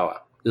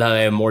encantaba. La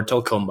de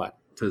Mortal Kombat.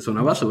 Es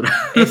una basura.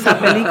 Esa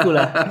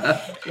película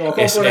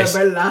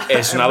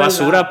es una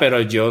basura,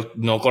 pero yo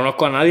no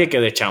conozco a nadie que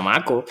de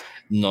chamaco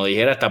no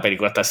dijera esta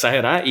película está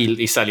exagerada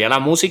y salía la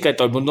música y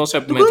todo el mundo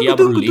se metía a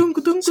Bruce Lee.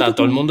 O sea,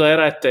 todo el mundo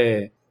era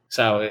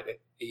 ¿sabes?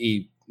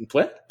 Y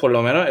pues, por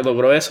lo menos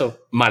logró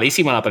eso.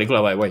 Malísima la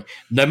película, by the way.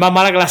 No es más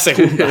mala que la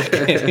segunda,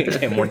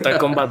 que Mortal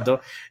Kombat 2.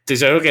 Estoy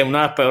seguro que es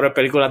una de las peores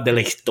películas de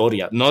la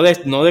historia. No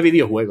de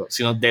videojuegos,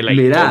 sino de la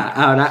historia. Mira,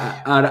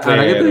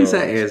 ahora que tú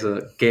dices eso,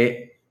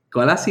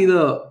 ¿cuál ha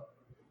sido?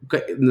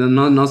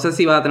 No sé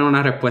si vas a tener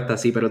una respuesta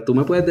así, pero tú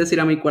me puedes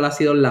decir a mí cuál ha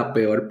sido la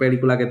peor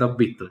película que tú has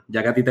visto,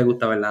 ya que a ti te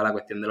gusta, ¿verdad? La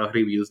cuestión de los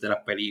reviews de las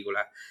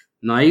películas.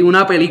 No hay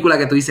una película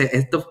que tú dices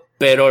esto.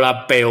 Pero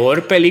la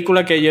peor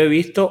película que yo he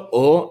visto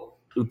o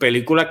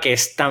película que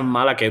es tan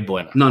mala que es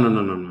buena.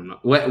 No.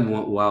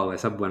 Wow,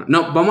 esa es buena.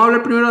 No, vamos a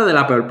hablar primero de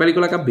la peor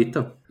película que has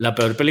visto. La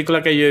peor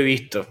película que yo he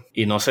visto,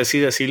 y no sé si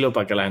decirlo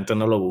para que la gente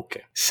no lo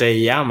busque,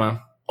 se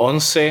llama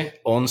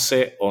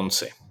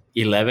 11-11-11.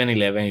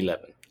 11-11-11.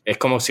 Es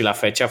como si la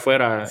fecha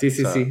fuera... Sí.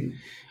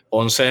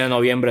 11 de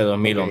noviembre de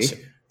 2011.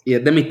 Okay. Y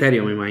es de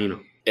misterio, me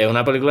imagino. Es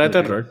una película de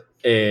terror.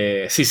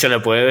 Si se le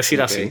puede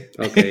decir así.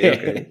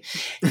 Okay.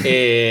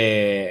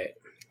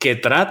 Que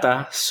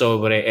trata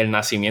sobre el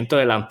nacimiento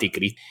del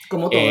anticristo.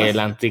 Como todas.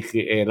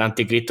 El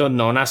anticristo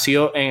no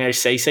nació en el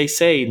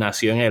 666,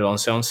 nació en el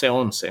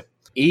 11-11-11.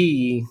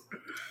 Y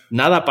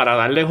nada, para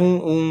darles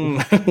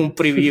un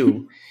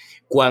preview,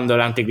 cuando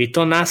el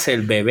anticristo nace,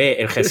 el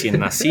bebé, el recién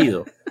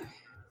nacido,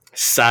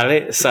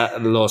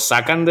 lo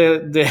sacan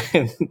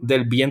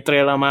del vientre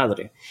de la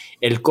madre.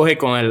 Él coge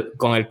con el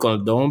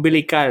cordón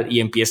umbilical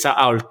y empieza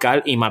a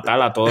ahorcar y matar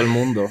a todo el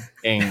mundo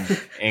en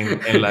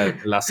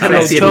la sala.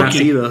 Recién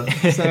nacido.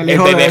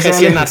 El bebé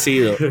recién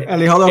nacido.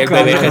 El hijo de El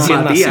bebé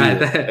recién nacido.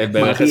 El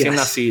bebé recién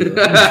nacido.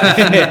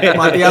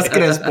 Matías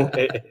Crespo.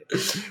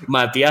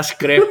 Matías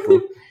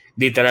Crespo.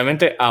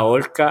 Literalmente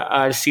ahorca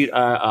al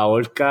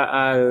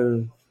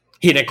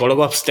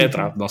ginecólogo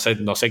obstetra, no sé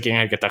quién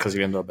es el que está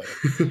recibiendo, pero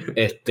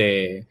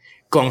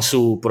con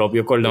su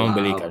propio cordón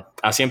umbilical.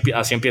 Así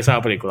empieza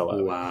la película.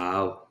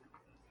 Wow.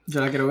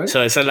 Yo la quiero ver.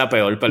 Esa es la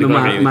peor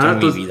película que he visto en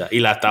mi vida. Y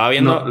la estaba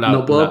viendo.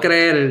 No puedo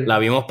creer. La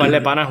vimos par de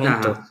panas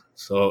juntos.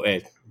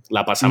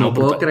 La pasamos. No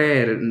puedo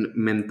creer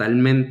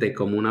mentalmente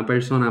cómo una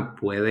persona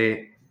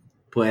puede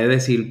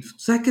decir,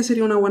 ¿sabes qué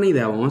sería una buena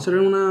idea? Vamos a hacer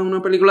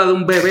una película de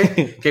un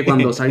bebé que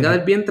cuando salga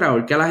del vientre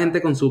ahorque a la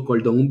gente con su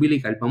cordón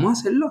umbilical. Vamos a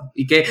hacerlo.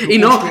 Y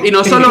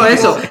no solo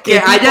eso, que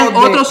hayan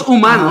otros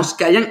humanos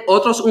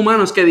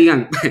que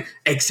digan,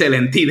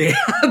 excelente idea.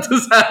 Tú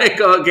sabes,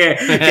 como que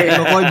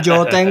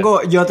yo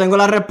tengo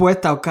la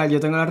respuesta, Oscar,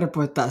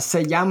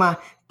 se llama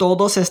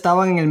todos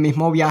estaban en el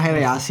mismo viaje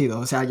de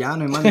ácido. O sea, ya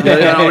no hay más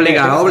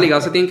nada. Obligado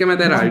se tienen que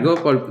meter algo,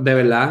 de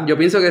verdad. Yo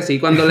pienso que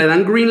sí. Cuando le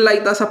dan green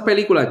light a esas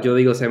películas, yo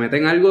digo, se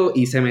meten algo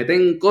y se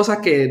meten cosas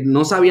que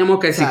no sabíamos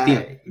que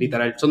existían.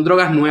 Literal, son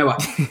drogas nuevas.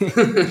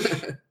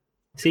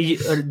 Sí,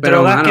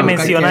 drogas que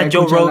menciona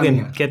Joe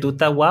Rogan, que tú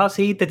estás, wow,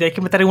 sí, te tienes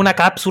que meter en una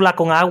cápsula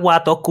con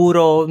agua, todo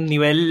oscuro,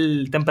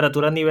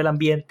 temperatura, nivel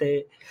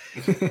ambiente.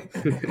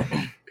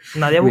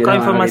 Nadie ha buscado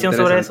información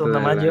sobre eso, nada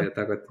más yo.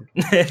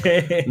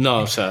 No,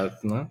 o sea,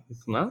 no.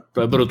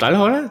 Pues brutal,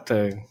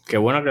 Jorge. Qué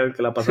bueno que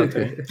la pasaste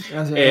bien.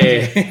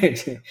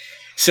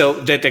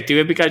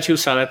 Detective Pikachu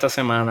sale esta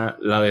semana.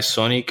 La de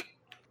Sonic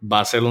va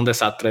a ser un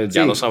desastre,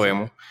 ya lo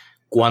sabemos. Sí.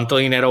 ¿Cuánto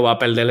dinero va a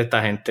perder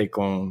esta gente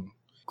con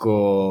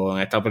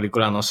esta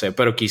película? No sé,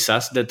 pero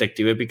quizás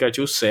Detective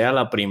Pikachu sea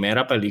la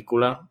primera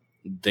película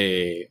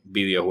de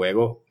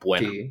videojuegos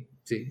buena.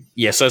 Sí.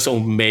 Y eso es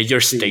un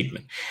major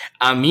statement.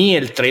 A mí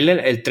el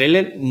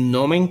trailer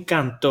no me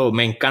encantó.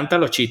 Me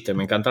encantan los chistes,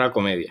 me encanta la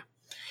comedia.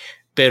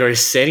 Pero el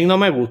setting no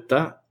me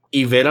gusta.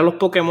 Y ver a los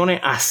Pokémon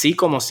así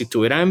como si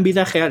estuvieran en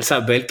vida real. O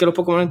sea, ver que los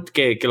Pokémon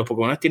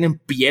tienen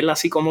piel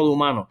así como de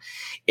humano.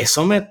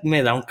 Eso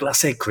me da un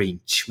clase de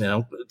cringe.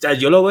 O sea,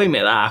 yo lo veo y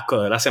me da asco.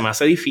 De verdad, se me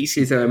hace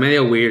difícil. Sí, se ve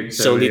medio weird.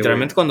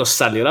 Literalmente cuando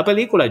salió la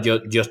película,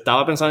 yo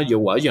estaba pensando,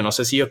 wow, yo no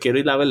sé si yo quiero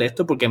ir a ver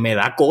esto porque me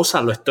da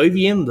cosa. Lo estoy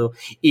viendo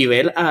y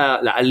ver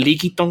a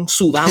Lickitung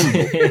sudando.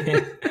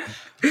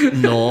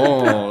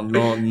 No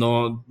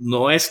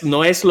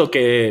es lo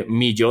que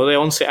mi yo de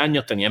 11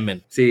 años tenía en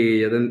mente.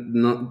 Sí,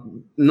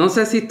 no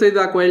sé si estoy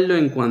de acuerdo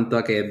en cuanto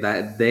a que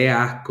dé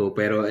asco,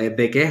 pero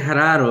de que es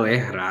raro,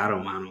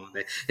 mano.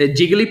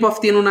 Jigglypuff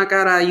tiene una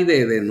cara ahí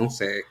de no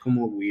sé, es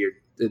como weird.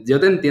 Yo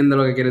te entiendo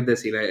lo que quieres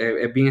decir,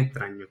 es bien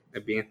extraño,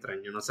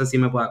 no sé si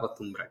me puedo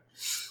acostumbrar.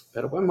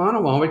 Pero pues,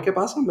 mano, vamos a ver qué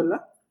pasa, ¿verdad?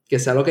 que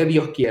sea lo que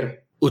Dios quiera.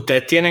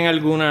 ¿Ustedes tienen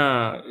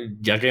alguna,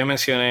 ya que yo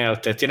mencioné,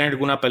 ¿ustedes tienen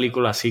alguna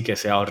película así que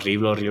sea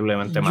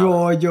horriblemente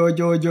mala? Yo.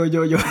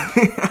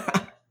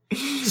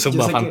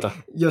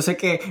 Yo sé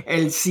que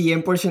el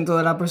 100%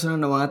 de las personas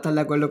no van a estar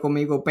de acuerdo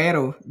conmigo,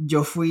 pero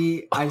yo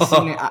fui al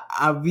cine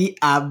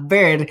a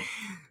ver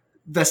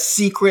The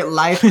Secret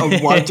Life of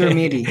Walter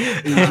Mitty.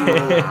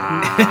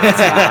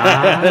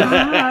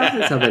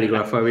 Esa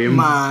película fue bien.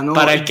 Mano,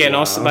 para el que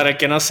no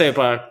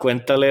sepa,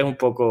 cuéntales un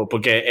poco,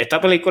 porque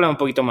esta película es un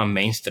poquito más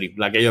mainstream.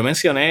 La que yo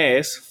mencioné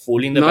es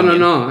full independiente.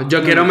 No.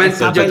 Yo quiero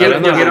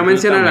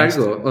mencionar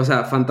algo. O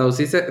sea,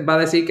 Fantauci va a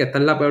decir que esta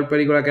es la peor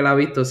película que él ha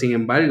visto. Sin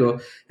embargo,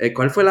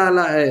 ¿cuál fue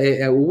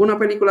hubo una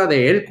película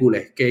de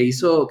Hércules que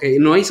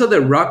no hizo The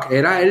Rock,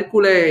 era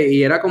Hércules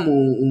y era como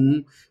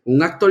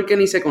un actor que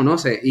ni se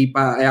conoce, y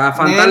a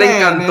Fanta le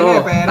encantó.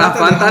 A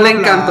Fanta le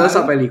encantó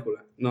esa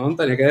película. No,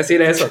 tenía que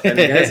decir eso.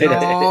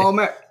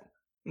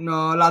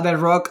 No, la del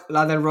Rock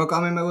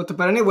a mí me gusta.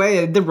 Pero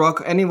anyway, The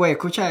Rock,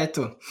 escucha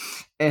esto.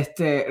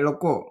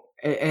 Loco,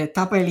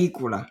 esta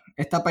película,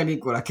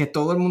 que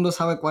todo el mundo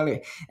sabe cuál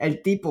es.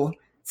 El tipo, o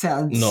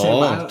sea,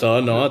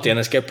 no,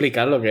 tienes que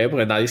explicar lo que es,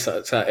 porque nadie sabe.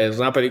 O sea, es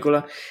una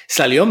película,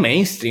 salió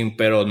mainstream,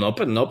 pero no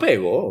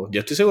pegó. Yo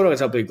estoy seguro que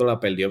esa película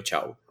perdió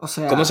chavo. O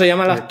sea, ¿cómo se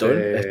llama el actor?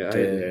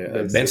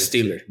 Ben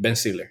Stiller.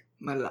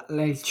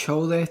 El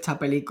show de esta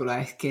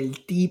película es que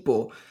el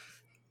tipo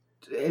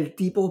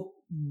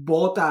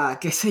bota,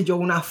 qué sé yo,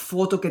 una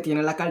foto que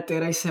tiene en la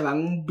cartera y se va en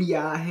un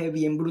viaje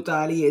bien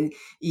brutal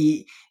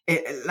y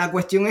la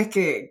cuestión es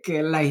que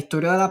la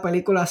historia de la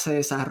película se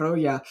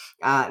desarrolla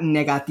a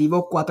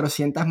negativo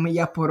 400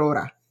 millas por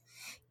hora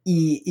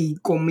y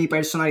con mi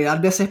personalidad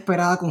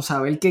desesperada con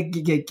saber que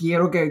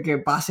quiero que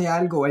pase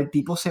algo, el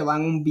tipo se va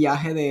en un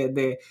viaje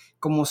de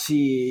como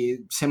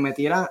si se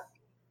metiera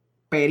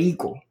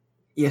perico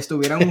y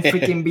estuviera en un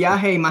freaking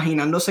viaje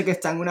imaginándose que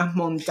está en unas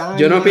montañas.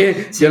 Yo no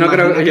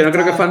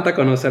creo que Fanta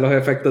conoce los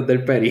efectos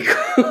del perico.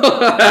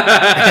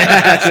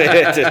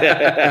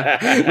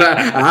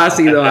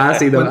 Ácido,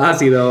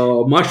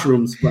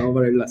 mushrooms, vamos a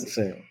ponerlo así.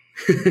 Sí.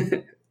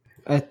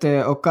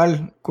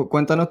 Oscar,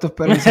 cuéntanos tu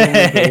experiencia en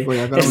el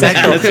película.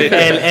 Exacto,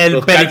 el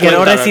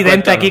periquero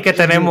residente aquí que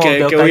tenemos.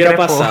 ¿Qué hubiera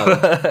pasado?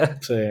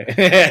 Sí.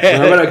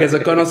 No, pero que eso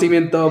es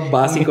conocimiento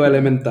básico,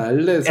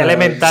 elemental.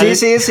 Elemental.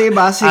 Sí,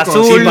 básico.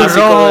 Azul,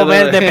 rojo,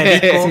 verde,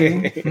 perico.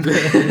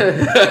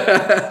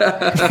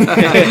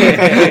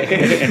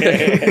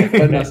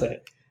 Pues no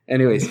sé.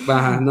 Anyways,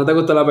 baja. No te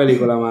gustó la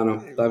película,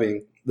 mano. Está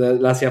bien.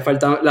 Le hacía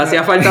falta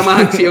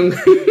más acción.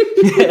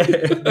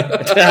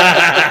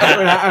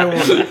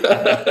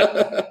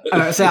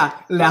 O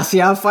sea, le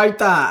hacía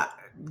falta,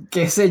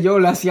 qué sé yo,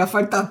 le hacía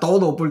falta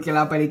todo, porque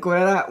la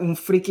película era un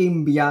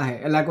freaking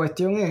viaje. La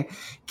cuestión es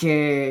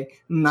que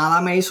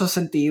nada me hizo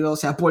sentido. O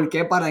sea, ¿por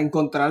qué para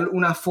encontrar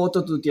una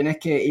foto tú tienes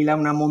que ir a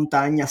una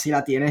montaña si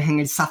la tienes en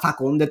el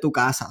zafacón de tu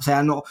casa? O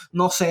sea, no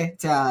sé.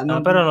 O sea,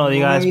 pero no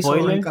digas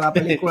spoiler. La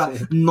película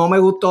no me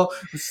gustó.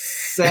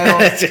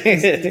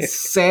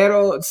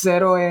 Cero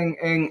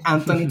en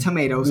Anthony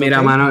Tomatoes. Mira,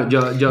 ¿okay? Mano,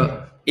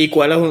 yo ¿y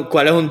cuál es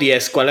un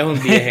 10? ¿Cuál es un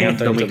 10 en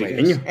Anthony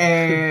Tomatoes?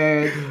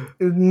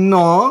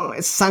 No,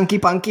 Sankey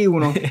Panky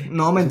 1.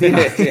 No, mentira.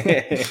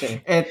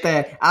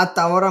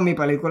 Hasta ahora mi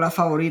película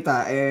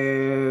favorita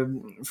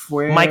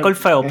fue Michael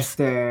Phelps,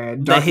 The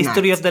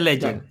History of the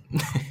Legend.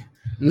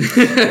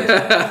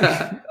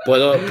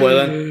 Puedo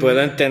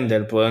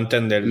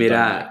entender.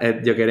 Mira,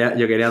 yo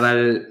quería dar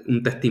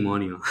un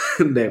testimonio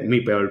de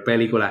mi peor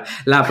película.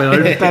 La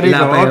peor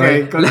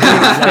película.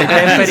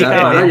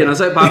 Yo no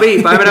soy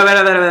papi,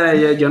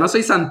 yo no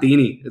soy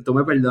Santini, tú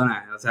me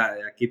perdonas. O sea,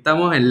 aquí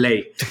estamos en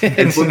ley.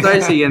 El punto es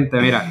el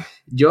siguiente, mira.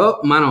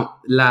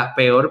 La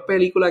peor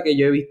película que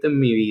yo he visto en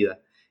mi vida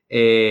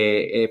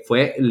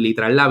fue,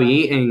 literal, la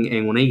vi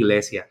en una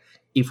iglesia.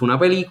 Y fue una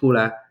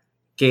película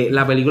que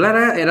la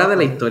película era de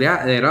la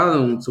historia,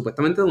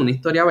 supuestamente de una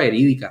historia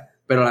verídica,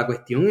 pero la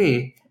cuestión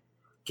es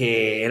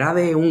que era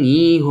de un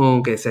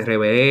hijo que se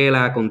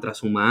rebela contra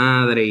su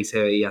madre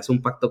y hace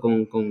un pacto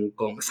con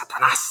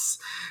Satanás.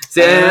 Sí,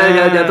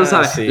 ya tú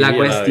sabes. Sí, la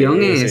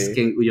cuestión es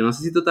que, yo no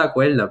sé si tú te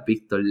acuerdas,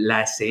 Víctor,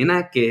 la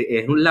escena que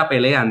es la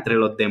pelea entre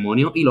los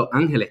demonios y los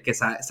ángeles, que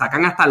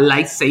sacan hasta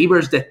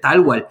lightsabers de Star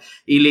Wars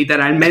y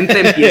literalmente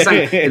empiezan,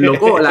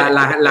 loco,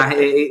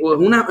 es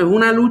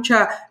una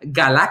lucha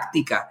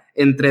galáctica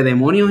entre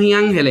demonios y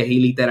ángeles y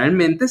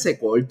literalmente se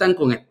cortan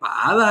con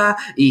espadas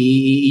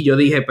y yo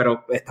dije,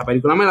 pero esta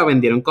película me la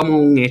vendieron como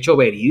un hecho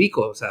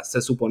verídico, o sea,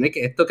 se supone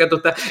que esto que tú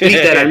estás,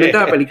 literalmente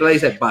la película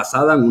dice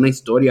basada en una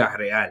historia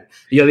real,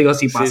 y yo digo,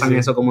 si pasan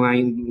eso como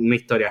una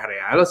historia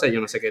real, o sea, yo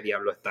no sé qué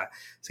diablo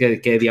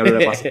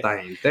le pasa a esta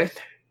gente.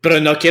 Pero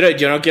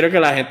yo no quiero que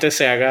la gente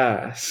se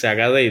haga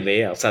de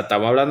idea. O sea,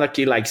 estamos hablando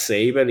aquí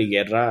lightsaber y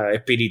guerras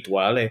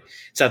espirituales. O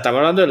sea, estamos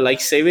hablando de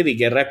lightsaber y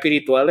guerras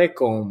espirituales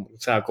con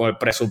el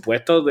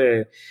presupuesto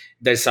del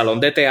salón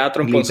de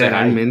teatro en Ponce.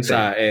 Literalmente. O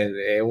sea,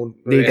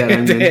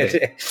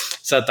 literalmente. O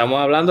sea,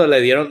 estamos hablando,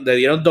 le dieron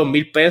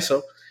 $2,000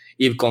 pesos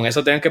Y con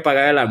eso tenían que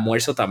pagar el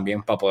almuerzo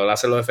también para poder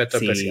hacer los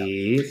efectos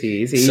especiales.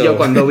 Sí. Yo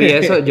cuando vi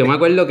eso, yo me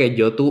acuerdo que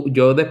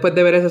yo después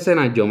de ver esa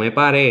escena, yo me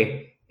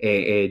paré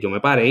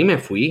y me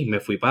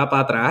fui para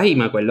atrás y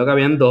me acuerdo que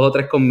habían 2 o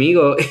 3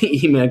 conmigo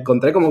y me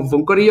encontré como fue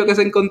un corillo que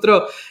se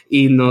encontró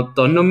y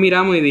todos nos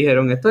miramos y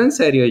dijeron, ¿esto es en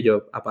serio? Y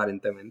yo,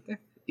 aparentemente.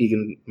 Y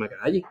me quedé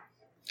allí.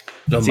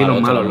 Los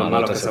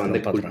malos que se van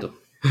del culto.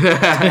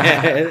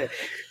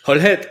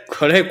 Jorge,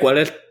 ¿cuál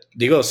es?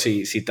 Digo,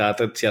 si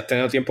has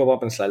tenido tiempo para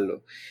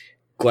pensarlo,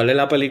 ¿cuál es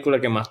la película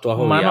que más tú has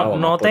odiado?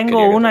 No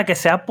tengo una que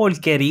sea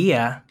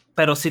porquería,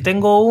 pero sí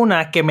tengo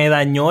una que me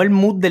dañó el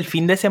mood del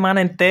fin de semana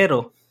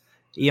entero.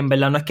 Y en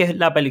verdad no es que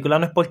la película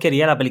no es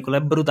porquería, la película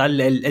es brutal.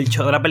 El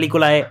show de la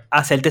película es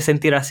hacerte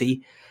sentir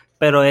así.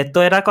 Pero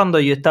esto era cuando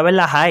yo estaba en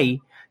la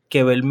high,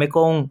 que verme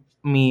con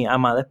mi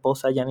amada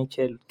esposa,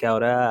 Yanichel, que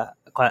ahora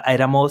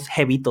éramos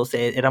jevitos,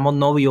 éramos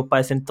novios para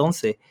ese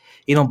entonces.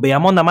 Y nos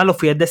veíamos nada más los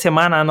fines de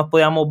semana, nos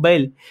podíamos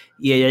ver.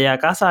 Y ella llega a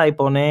casa y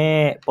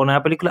pone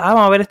la película.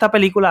 Vamos a ver esta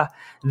película,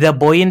 The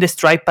Boy in the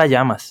Striped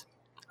Pajamas,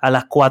 a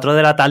las 4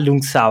 de la tarde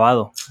un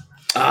sábado.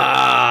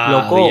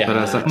 Loco,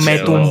 me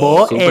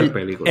tumbó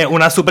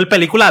una super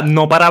película,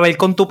 no para ver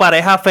con tu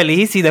pareja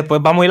feliz y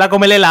después vamos a ir a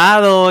comer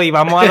helado y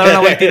vamos a dar una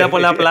vueltita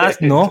por la plaza.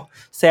 No, o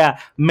sea,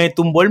 me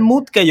tumbó el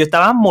mood que yo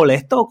estaba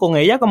molesto con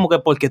ella, como que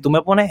 ¿por qué tú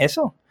me pones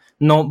eso?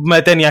 No,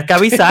 me tenías que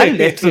avisar,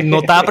 no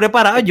estaba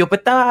preparado. Yo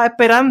estaba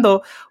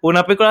esperando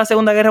una película de la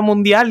Segunda Guerra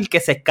Mundial que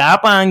se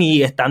escapan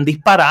y están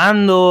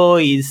disparando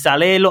y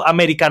los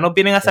americanos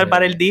vienen a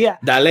salvar el día.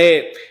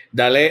 Dale,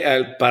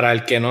 para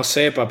el que no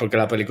sepa, porque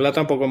la película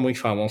tampoco es muy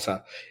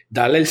famosa,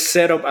 dale el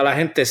setup a la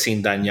gente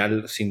sin dañar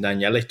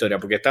la historia,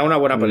 porque esta es una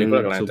buena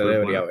película que la gente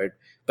debería ver.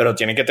 Pero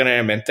tienen que tener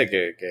en mente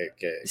que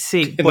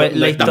sí, pues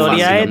la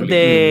historia es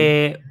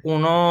de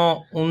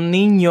un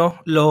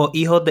niño, los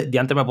hijos de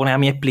antes me pones a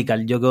mí a explicar,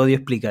 yo que odio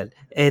explicar.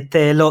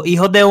 Los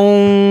hijos de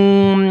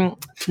un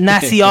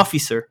Nazi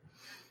officer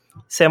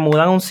se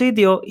mudan a un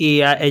sitio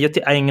y ellos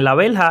en la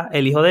verja,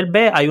 el hijo del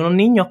B, hay unos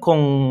niños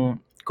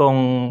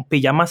con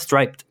pijamas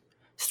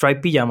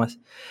striped pijamas.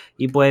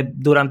 Y pues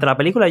durante la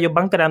película ellos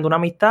van creando una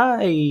amistad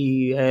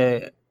y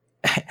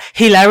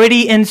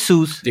hilarity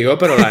ensues. Digo,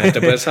 pero la gente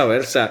puede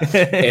saber, o sea,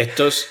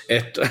 estos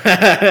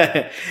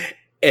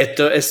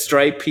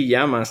striped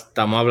pijamas,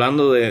 estamos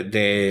hablando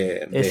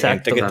de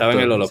gente que estaba en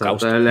el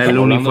holocausto. El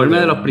uniforme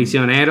de los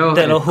prisioneros.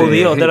 De los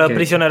judíos, de los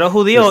prisioneros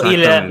judíos. Y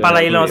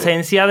para la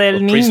inocencia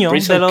del niño,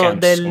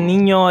 del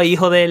niño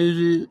hijo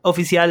del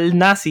oficial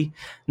nazi,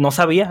 no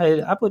sabía.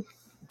 Pues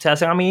se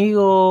hacen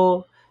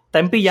amigos, está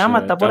en pijama,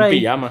 está por ahí. En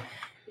pijama.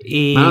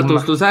 Y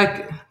tú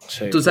sabes...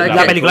 Sí,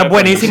 la película es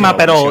buenísima,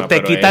 pero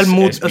te quita el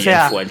mood. O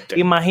sea, fuerte.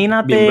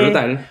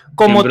 Imagínate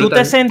como tú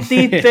te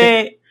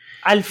sentiste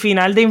al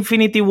final de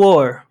Infinity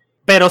War,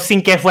 pero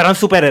sin que fueran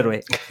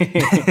superhéroes.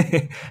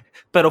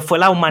 Pero fue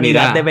la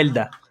humanidad de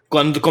verdad.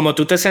 Como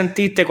tú te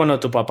sentiste cuando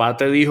tu papá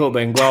te dijo,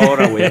 vengo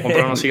ahora, voy a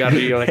comprar unos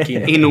cigarrillos a la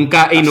esquina. Y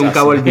nunca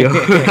volvió.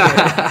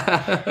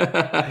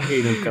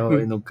 y nunca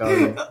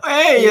volvió.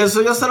 ¡Ey!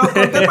 Eso yo se lo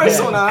conté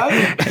personal.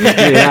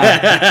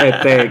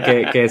 Mira,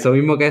 que eso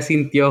mismo que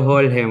sintió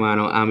Jorge,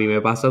 mano, a mí me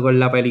pasó con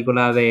la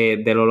película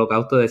del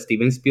holocausto de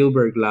Steven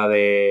Spielberg, la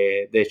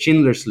de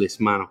Schindler's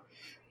List, mano.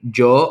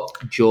 Yo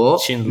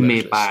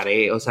me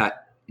paré, o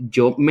sea,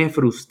 yo me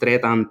frustré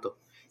tanto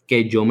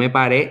que yo me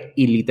paré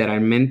y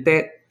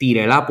literalmente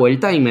tiré la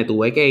puerta y me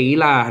tuve que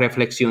ir a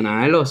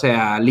reflexionar, o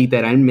sea,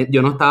 literalmente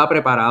yo no estaba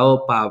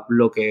preparado para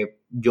lo que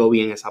yo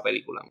vi en esa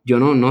película. Yo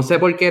no sé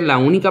por qué, la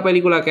única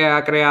película que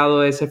ha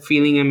creado ese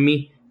feeling en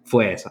mí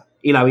fue esa.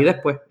 Y la vi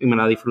después y me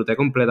la disfruté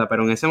completa,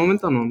 pero en ese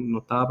momento no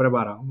estaba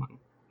preparado, mano.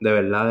 De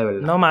verdad.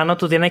 No, mano,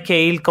 tú tienes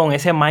que ir con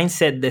ese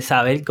mindset de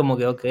saber como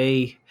que, ok,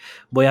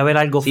 voy a ver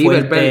algo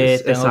fuerte.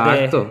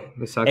 Exacto.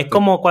 Es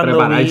como cuando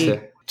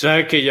prepararse.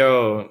 Sabes que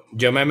yo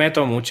me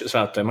meto mucho, o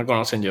sea, ustedes me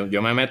conocen,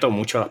 yo me meto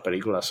mucho a las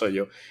películas,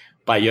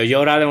 para yo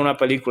llorar en una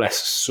película es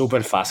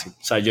súper fácil,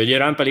 o sea, yo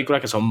lloro en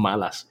películas que son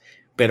malas,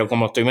 pero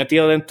como estoy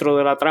metido dentro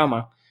de la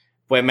trama,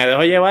 pues me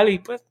dejo llevar y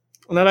pues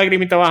una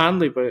lagrimita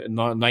bajando y pues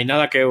no hay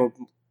nada que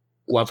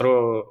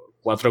cuatro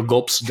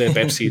gulps de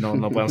Pepsi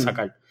no puedan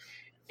sacar.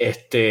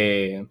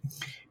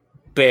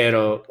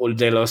 Pero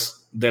de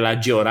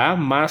las lloradas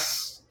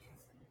más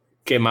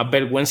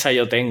vergüenza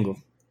yo tengo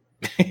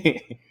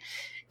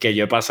que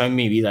yo he pasado en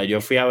mi vida.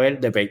 Yo fui a ver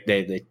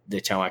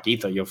de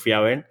chamaquito, yo fui a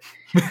ver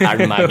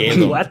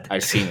Armageddon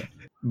al cine.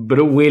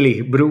 Bruce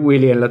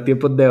Willis en los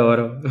tiempos de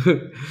oro.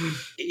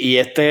 y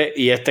este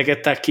que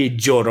está aquí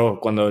lloró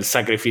cuando el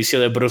sacrificio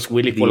de Bruce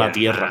Willis por la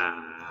tierra.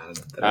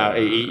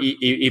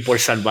 Y por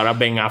salvar a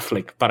Ben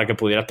Affleck para que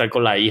pudiera estar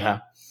con la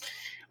hija.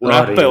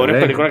 Una de las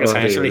peores películas que se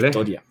han hecho en la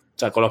historia. O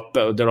sea,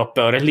 de los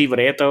peores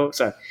libretos. O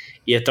sea,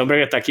 y este hombre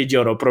que está aquí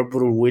lloró por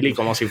Bruce Willis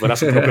como si fuera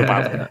su propio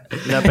padre.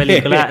 La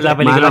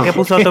película que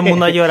puso a todo el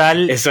mundo a llorar.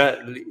 Esa,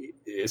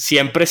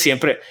 siempre.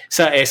 O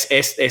sea,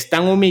 es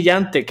tan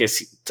humillante que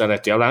te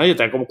estoy hablando, yo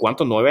tenía como,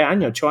 ¿cuántos? 9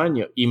 años, 8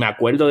 años. Y me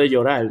acuerdo de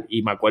llorar.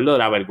 Y me acuerdo de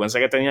la vergüenza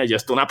que tenía. Yo,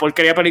 esto es una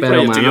porquería película.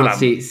 Pero, y estoy llorando.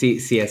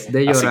 Sí, es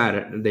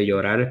de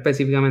llorar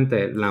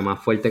específicamente, la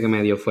más fuerte que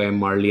me dio fue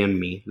Marley and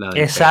Me.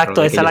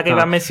 Exacto, esa es la que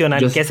iba a mencionar.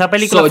 Que esa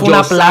película fue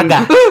una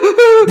plaga.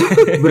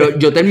 Bro,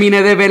 yo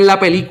terminé de ver la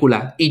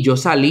película y yo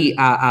salí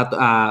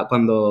a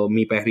cuando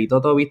mi perrito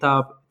Toby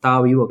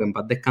estaba vivo, que en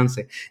paz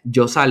descanse,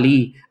 yo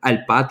salí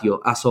al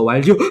patio a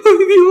sobar, yo,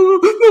 ¡ay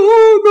Dios!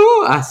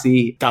 ¡No!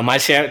 Así. Está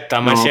mal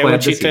un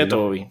chiste de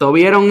Toby.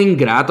 Toby era un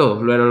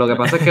ingrato, pero lo que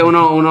pasa es que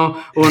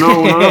uno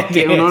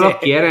los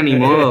quiere, ni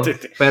modo.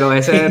 Pero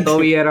ese de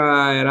Toby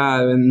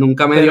era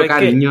nunca me dio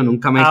cariño,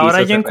 nunca me quiso.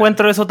 Ahora yo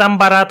encuentro eso tan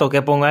barato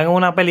que pongan en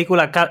una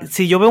película.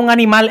 Si yo veo un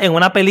animal en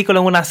una película,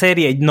 en una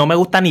serie, no me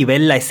gusta ni ver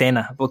la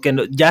escena, porque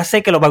ya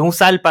sé que lo van a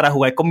usar para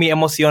jugar con mis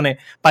emociones,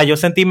 para yo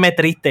sentirme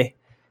triste.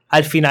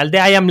 Al final de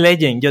I Am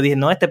Legend, yo dije,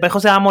 no, este perro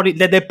se va a morir.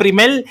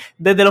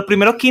 Desde los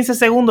primeros 15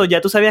 segundos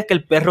ya tú sabías que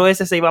el perro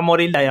ese se iba a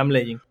morir de I Am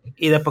Legend.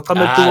 Y después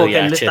cuando él tuvo, que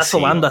él le está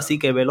sobando así,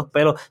 que ve los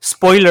pelos.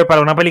 Spoiler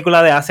para una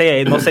película de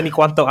hace no sé ni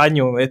cuántos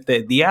años,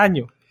 10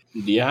 años.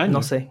 10 años.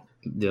 No sé.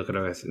 Yo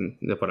creo que es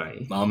de por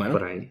ahí. Más o menos.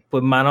 Por ahí.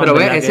 Pues, mano, pero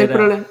ese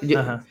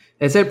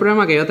es el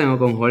problema que yo tengo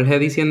con Jorge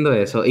diciendo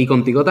eso. Y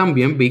contigo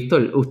también,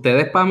 Víctor.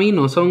 Ustedes para mí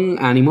no son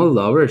animal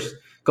lovers.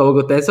 Como que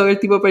ustedes son el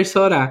tipo de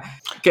persona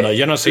que... No,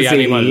 yo no soy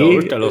animal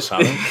lover, te lo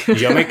saben.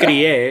 Yo me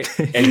crié,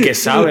 el que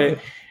sabe,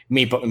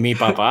 mi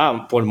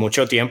papá por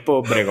mucho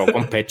tiempo bregó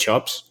con pet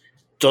shops.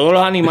 Todos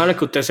los animales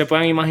que ustedes se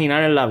puedan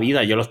imaginar en la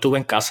vida, yo los tuve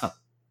en casa.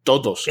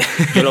 Todos.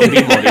 Yo los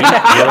vi morir,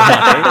 yo los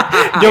maté.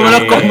 Yo me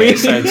los comí.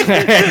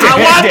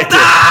 ¡Aguanta!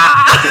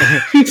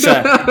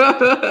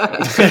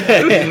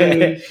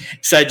 O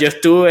sea, yo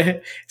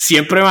estuve...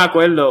 Siempre me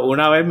acuerdo,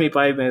 una vez mi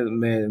padre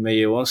me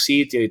llevó a un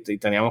sitio y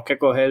teníamos que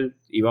coger...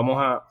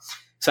 Íbamos a... O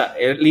sea,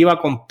 él iba a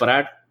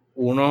comprar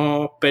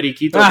unos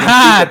periquitos.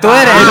 Ajá, tú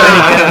eres el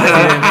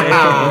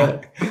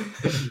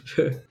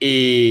periquito.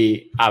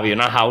 Y había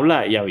una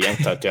jaula y había...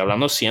 Estoy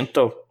hablando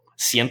cientos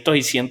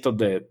y cientos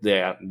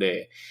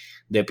de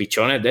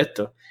pichones de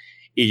estos.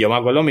 Y yo me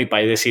acuerdo mi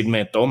padre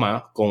decirme,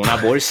 toma, con una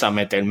bolsa,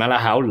 meterme a la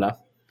jaula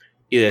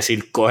y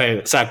decir,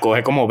 coge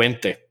como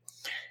 20. O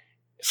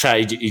sea,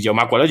 y yo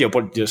me acuerdo, yo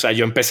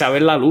empecé a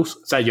ver la luz.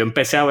 O sea, yo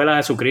empecé a ver a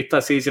Jesucristo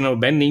así diciendo,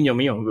 ven niño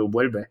mío,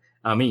 vuelve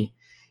a mí.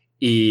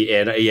 Y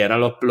eran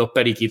los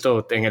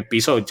periquitos en el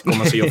piso,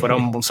 como si yo fuera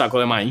un saco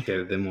de maíz. Qué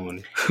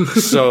demonio.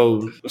 So,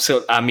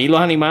 a mí los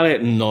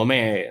animales no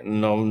me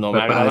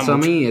agradan eso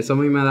mucho. Eso a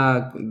mí me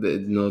da...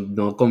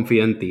 No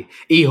confío en ti.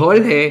 Y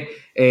Jorge,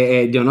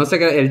 yo no sé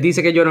qué... Él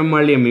dice que yo no es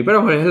Marley en mí,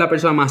 pero Jorge es la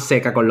persona más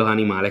seca con los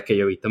animales que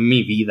yo he visto en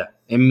mi vida.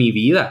 En mi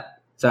vida.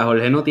 O sea,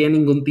 Jorge no tiene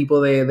ningún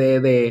tipo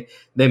de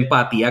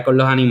empatía con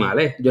los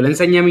animales. Yo le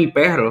enseñé a mi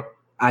perro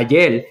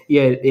ayer, y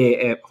él,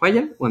 ¿fue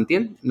ayer o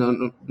antier?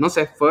 No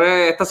sé,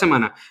 fue esta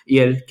semana. Y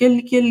él,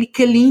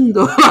 qué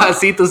lindo.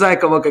 Así, tú sabes,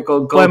 como que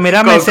con... Pues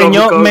mira, me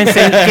enseñó,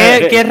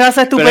 ¿qué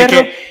raza es tu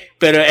perro?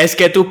 Pero es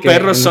que tus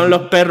perros son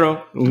los perros.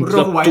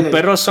 Tus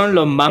perros son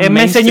los más... Él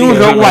me enseñó un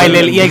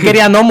Rottweiler y él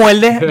quería, no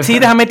muerde. Sí,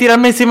 déjame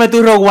tirarme encima de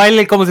tu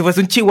Rottweiler como si fuese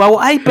un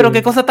chihuahua. Ay, pero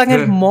qué cosa tan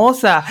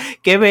hermosa.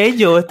 Qué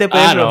bello este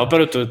perro. Ah, no,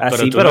 pero tú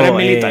eres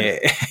militar.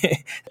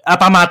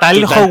 Para matar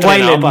el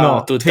Rottweiler,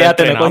 no.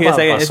 Fíjate, no cogí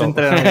ese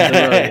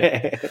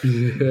entrenamiento.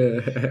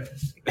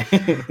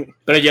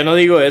 Pero yo no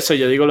digo eso,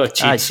 yo digo los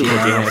Shih Tzu.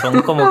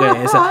 Son como que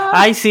esa.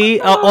 Ay, sí,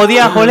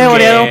 odia a Jorge,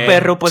 odia a los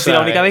perros. Pues si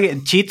la única vez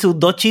que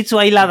dos Shih Tzu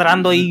ahí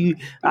ladrando y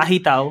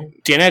agitado.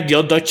 Tienes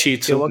Dios 2 Shih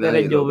Tzu. Yo voy a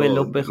querer yo ver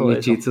los pejos.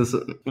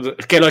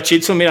 Que los Shih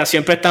Tzu, mira,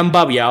 siempre están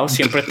babeados,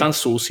 siempre están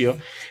sucios,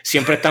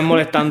 siempre están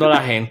molestando a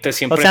la gente.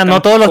 Siempre o sea,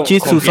 no todos los Shih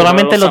Tzu,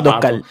 solamente los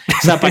Doskal.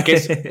 O sea, ¿para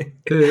qué?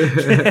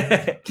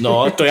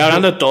 No, estoy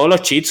hablando de todos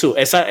los Shih Tzu.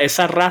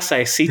 Esa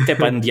raza existe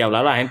para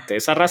endiablar a la gente.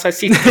 Esa raza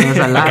existe.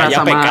 Esa es la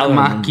raza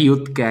más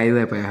cute que hay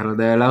de perros.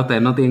 De verdad,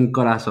 ustedes no tienen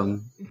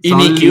corazón. Y son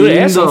ni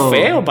cute es, son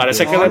feos.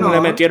 Parece que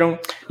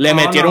le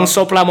metieron un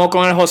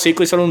soplamoco en el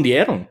hocico y se lo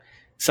hundieron.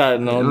 O sea,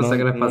 no sé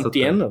qué les pasa, no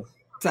entiendo.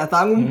 O sea,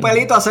 estaban un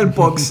pelito a hacer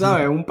pox,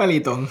 ¿sabes? Un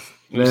pelito.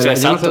 Yo no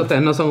sé,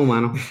 ustedes no son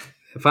humanos.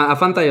 A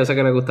Fanta yo sé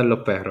que le gustan los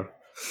perros.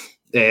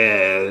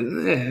 A mí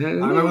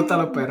me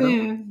gustan los perros.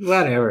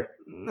 Whatever.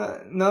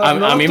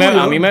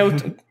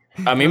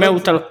 A mí me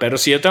gustan los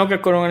perros. Si yo tengo que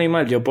escoger un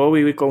animal, yo puedo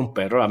vivir con un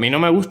perro. A mí no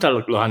me gustan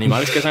los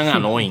animales que sean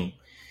annoying.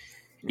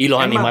 Y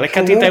los animales que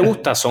a ti te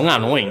gustan son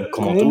annoying,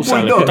 como tú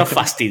sabes, les gusta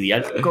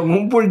fastidiar. Con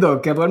un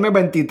bulldog que duerme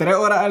 23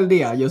 horas al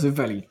día, yo soy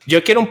feliz.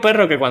 Yo quiero un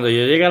perro que cuando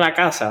yo llegue a la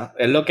casa,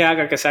 él lo que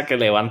haga que sea que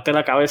levante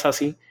la cabeza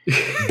así,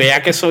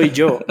 vea que soy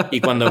yo, y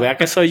cuando vea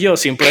que soy yo,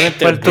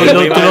 simplemente... Pero tú lo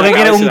que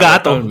quieres es un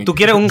gato. Tú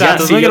quieres un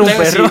gato, tú no quieres un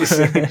perro.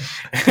 Sí.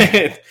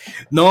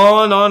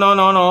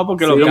 No,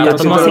 porque los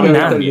gatos no hacen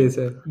nada.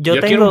 Yo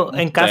tengo,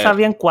 en casa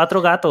habían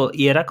 4 gatos,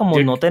 y era como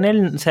no tener,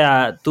 o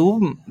sea,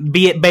 tú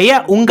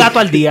veías un gato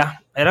al día.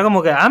 Era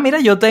como que, mira,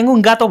 yo tengo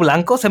un gato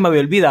blanco, se me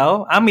había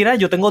olvidado. Mira,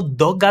 yo tengo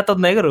 2 gatos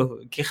negros.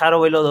 Qué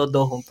raro ver los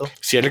dos juntos.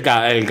 Si el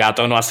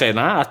gato no hace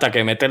nada, hasta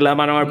que metes la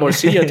mano al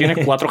bolsillo,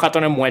 tienes 4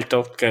 ratones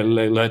muertos que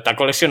los está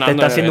coleccionando. Te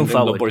está haciendo un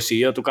favor. En los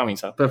bolsillos de tu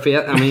camisa. Pero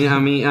fíjate, a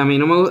mí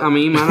no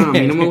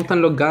me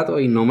gustan los gatos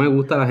y no me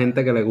gusta la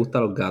gente que le gusta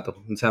los gatos.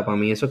 O sea, para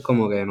mí eso es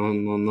como que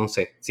no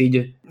sé. Sí,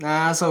 yo...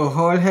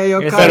 Jorge y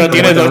Oscar. Pero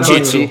tiene 2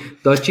 Shih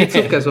 2 Shih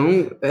Tzus que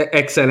son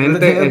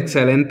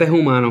excelentes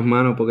humanos,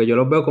 mano, porque yo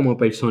los veo como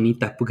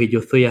personitas, porque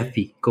yo soy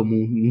así, como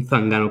un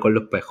zángano con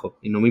los pejos,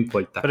 y no me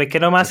importa. Pero es que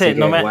no me hace...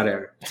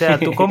 O sea,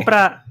 tú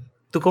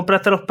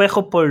compraste los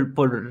pejos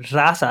por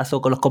razas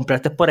o que los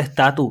compraste por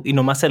estatus y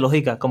no me hace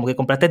lógica. Como que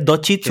compraste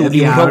 2 Shih Tzus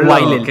y un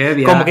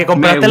Rottweiler. Como que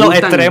compraste los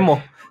extremos.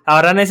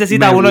 Ahora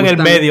necesita uno en el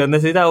medio.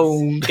 Necesita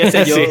un, qué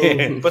sé yo,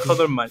 un pejo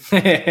normal.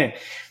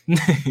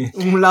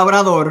 Un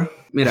labrador.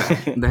 Mira,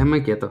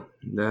 déjenme quieto.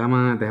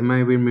 Déjenme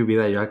vivir mi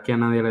vida. Yo aquí a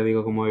nadie le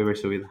digo cómo vivir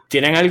su vida.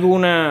 ¿Tienen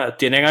alguna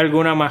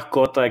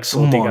mascota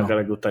exótica que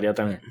les gustaría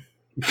tener?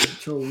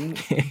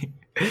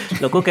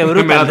 Loco, qué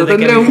brutal. ¿Pero tú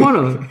tendrías un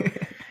mono?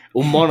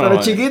 Un mono. Pero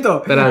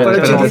chiquito. Pero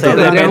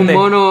 ¿tendrías un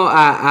mono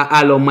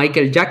a los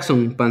Michael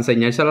Jackson para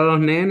enseñárselo a los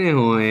nenes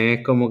o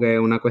es como que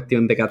una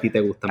cuestión de que a ti te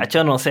gusta?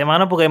 Hacho, no sé,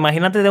 mano, porque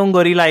imagínate de un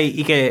gorila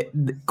y que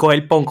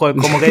coger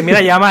como que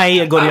mira, llama ahí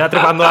el gorila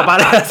trepando la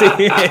pared así.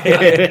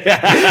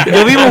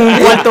 Yo vivo en un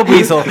 4º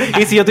piso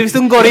y si yo tuviese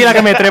un gorila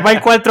que me trepa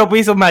el 4º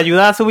piso me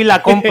ayuda a subir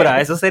la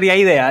compra, eso sería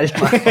ideal.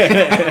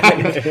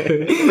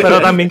 Pero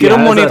también quiero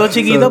un monito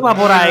chiquito para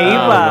por ahí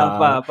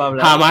para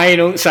hablar. Jamás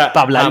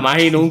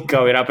y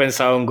nunca hubiera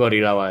pensado en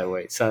gorila, by the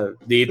way. O sea,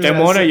 dijiste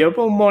mono, yo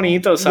pues un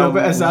monito, o sea,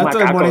 exacto,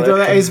 el monito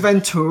de Ace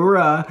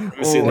Ventura.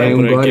 Sí,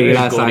 un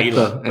gorila,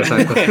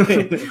 exacto.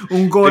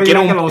 Un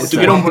gorila que tú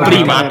quieres un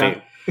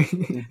primate.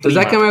 Tú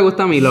sabes que me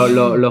gustan a mí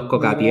los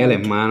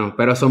cocatieles, mano,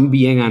 pero son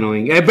bien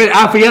annoying.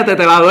 Fíjate,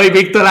 te la doy,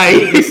 Víctor,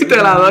 ahí. Te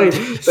la doy.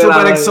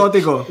 Súper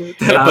exótico.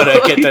 Pero es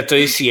que te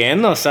estoy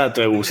diciendo, o sea,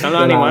 te gustan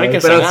los animales que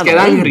pero es que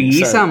dan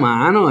risa,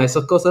 mano.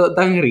 Esas cosas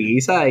dan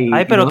risa.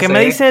 Ay, pero ¿qué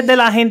me dices de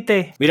la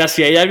gente? Mira,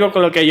 si hay algo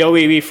con lo que yo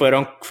viví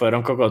fueron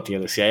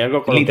cocotieles. Si hay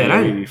algo con lo que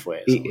yo viví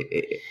fue eso.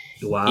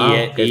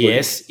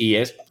 Y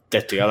es, te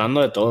estoy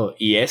hablando de todo.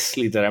 Y es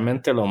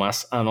literalmente lo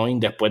más annoying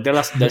después del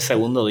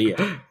segundo día.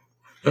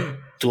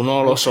 Tú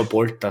no lo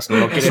soportas, no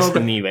lo quieres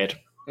ni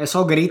ver.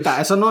 Eso grita,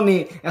 eso no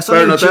ni... Eso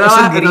pero ni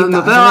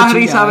no te daba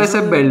risa a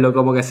veces verlo,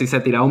 como que si se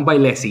tiraba un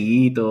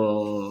bailecito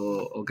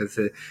o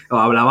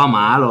hablaba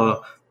mal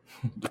o...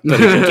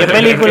 ¿Qué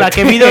película,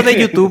 qué video de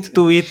YouTube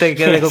tuviste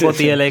que de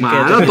cocotieles?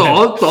 Mano,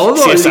 todo,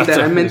 sí,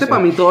 literalmente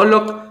para mí todos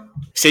los...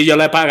 Sí, yo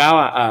le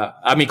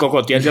pagaba a mi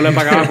cocotiel, yo le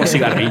pagaba con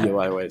cigarrillo,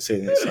 güey.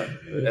 Sí,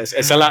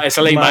 esa es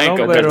la imagen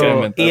que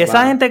tiene. Y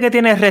esa gente que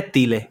tiene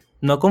reptiles,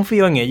 no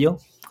confío en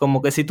ellos.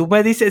 Como que si tú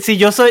me dices, si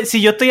yo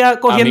estoy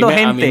cogiendo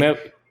gente.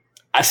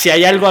 Si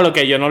hay algo a lo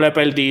que yo no le he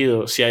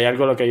perdido,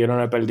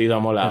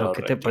 amor a los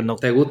reptiles.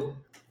 ¿Te gusta?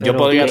 Yo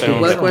podría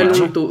tener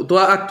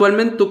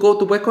actualmente tú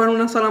puedes coger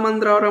una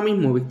salamandra ahora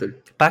mismo, Víctor.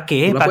 ¿Para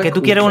qué? ¿Para qué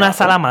tú quieres una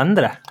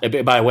salamandra?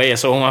 By the way,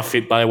 eso es un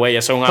anfibio. ¿Para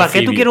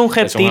qué tú quieres un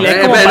reptil? Es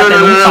como espérate.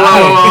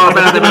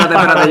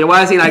 Yo voy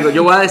a decir algo.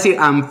 Yo voy a decir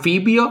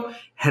anfibio,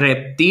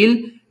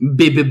 reptil,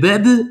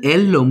 es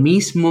lo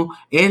mismo,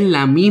 es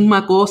la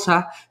misma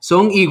cosa,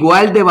 son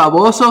igual de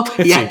babosos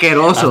y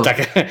asquerosos.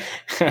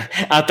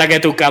 Hasta que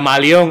tu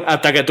camaleón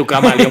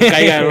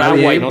caiga en el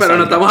agua. Pero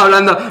no estamos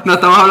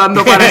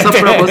hablando para esos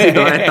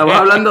propósitos, estamos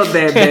hablando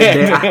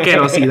de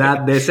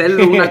asquerosidad, de ser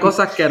una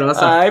cosa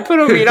asquerosa. Ay,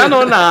 pero mira,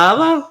 no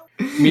nada.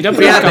 Mira,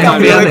 fíjate,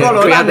 cambió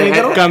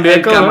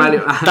el color.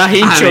 Está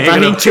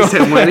hincho. Se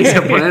muere y se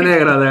pone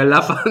negro, de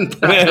verdad,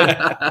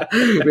 fantasma.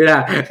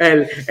 Mira,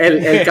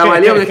 el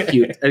camaleón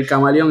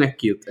es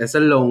cute. Eso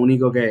es lo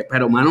único que...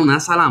 Pero, mano, una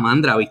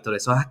salamandra, Víctor,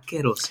 eso es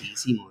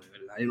asquerosísimo, de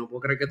verdad. Yo no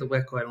puedo creer que tú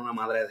puedes coger una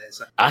madre de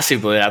esas. Sí,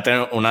 podría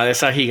tener una de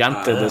esas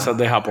gigantes, de esas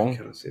de Japón.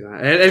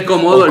 El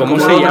Komodo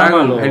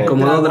Dragon. El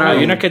Komodo Dragon.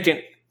 Hay una que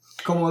tiene...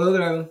 Komodo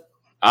Dragon.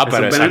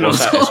 Pero esa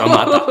cosa, eso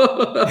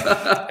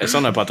mata.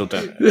 Eso no es para tu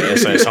tener.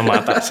 Eso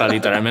mata. O sea,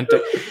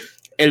 literalmente.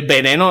 El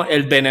veneno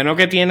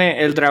que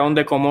tiene el dragón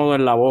de Komodo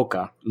en la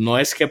boca no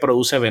es que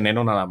produce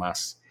veneno nada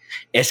más.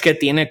 Es que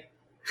tiene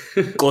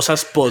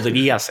cosas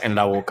podridas en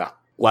la boca.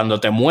 Cuando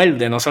te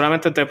muerde, no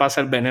solamente te pasa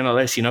el veneno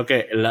de él, sino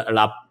que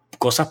las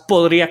cosas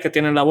podridas que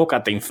tiene en la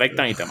boca te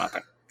infectan y te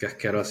matan. Qué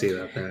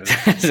asquerosidad.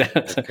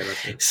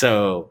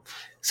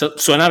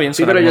 Suena bien.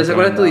 Sí, pero yo sé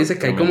cuál tú dices,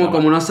 que hay como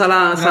unas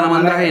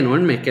salamandras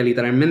enormes, que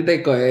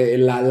literalmente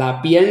la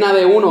pierna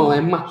de uno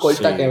es más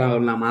corta que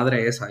la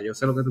madre esa. Yo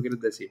sé lo que tú quieres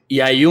decir. Y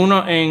hay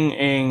uno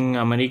en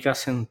América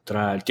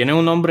Central. Tiene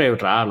un nombre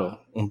raro,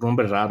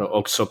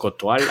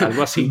 Oxocotual,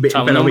 algo así.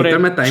 Pero Víctor,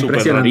 me está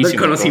impresionando el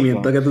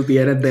conocimiento que tú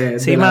tienes de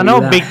sí,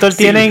 mano, Víctor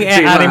tiene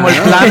Animal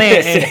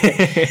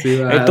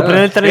Planet. Tú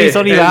prendes el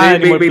televisor y va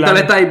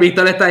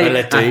Víctor está ahí.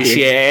 Le estoy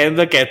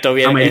diciendo que esto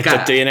viene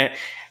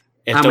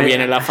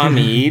en la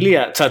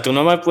familia. O sea, tú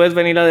no me puedes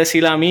venir a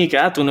decir a mí que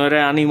tú no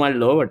eres animal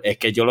lover. Es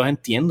que yo los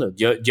entiendo.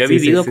 Yo he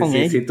vivido con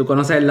ellos. Sí, tú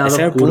conoces el lado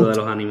oscuro de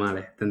los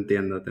animales. Te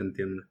entiendo.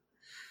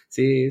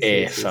 Sí.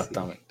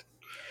 Exactamente.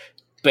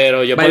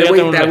 Pero yo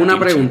te hago una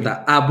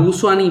pregunta.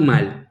 ¿Abuso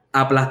animal?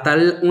 ¿Aplastar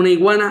una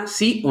iguana,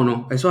 sí o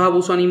no? ¿Eso es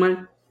abuso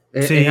animal?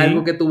 ¿Es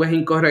algo que tú ves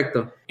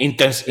incorrecto?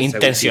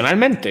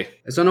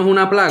 ¿Intencionalmente? ¿Eso no es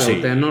una plaga? Sí.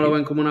 ¿Ustedes no lo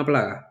ven como una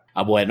plaga?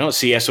 Bueno,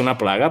 sí es una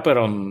plaga,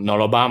 pero no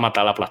los vas a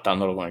matar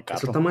aplastándolo con el carro.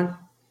 ¿Eso está mal?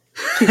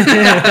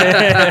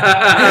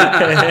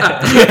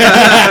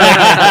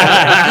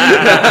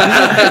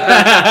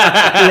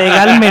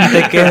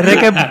 Legalmente, ¿qué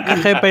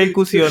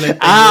repercusiones?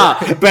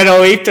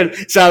 Pero Víctor,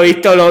 se ha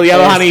visto lo odia a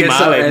los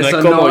animales, eso no es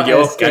como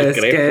yo,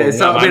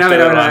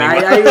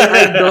 mira,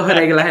 hay dos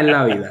reglas en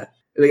la vida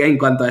en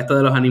cuanto a esto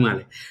de los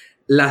animales.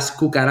 Las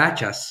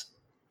cucarachas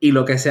y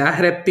lo que sea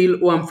reptil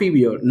o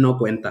anfibio no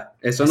cuenta.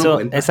 Eso no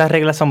cuenta. Esas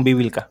reglas son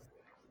bíblicas.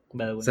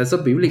 O sea, eso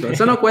es bíblico.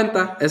 Eso no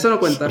cuenta.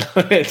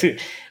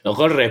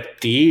 Ojo,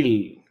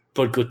 reptil.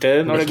 Porque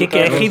ustedes no les gusta.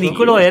 ¿Qué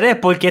ridículo eres?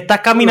 Porque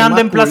estás caminando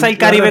en Plaza del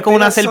Caribe con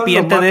una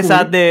serpiente de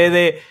esas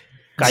de...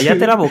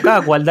 Cállate la boca,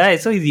 guarda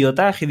eso,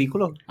 idiota,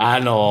 ridículo.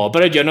 No,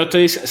 pero yo no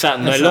estoy... O sea,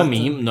 no es lo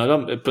mismo.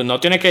 No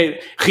tiene que...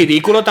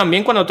 Ridículo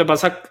también cuando te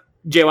pasas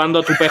llevando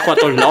a tu pejo a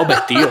todos lados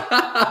vestido.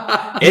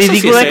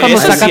 Ridículo es cuando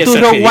sacas tu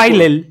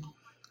Rottweiler,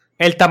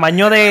 el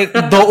tamaño de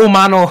 2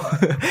 humanos,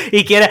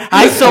 y quieres...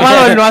 ¡Ay,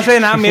 Sobador no hace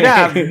nada!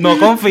 Mira, no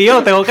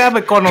confío, tengo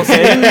que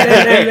conocer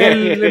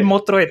el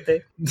monstruo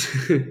este.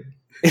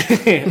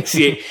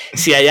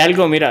 Si hay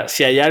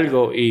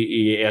algo,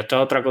 y esto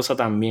es otra cosa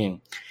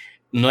también,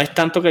 no es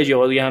tanto que yo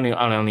odie a los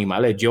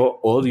animales, yo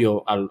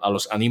odio a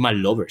los animal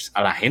lovers,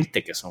 a la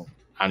gente que son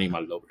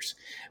animal lovers,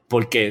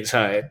 porque,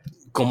 ¿sabes?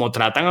 Como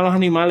tratan a los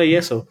animales y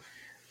eso,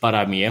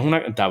 para mí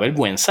da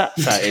vergüenza,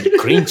 o sea, el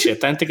cringe,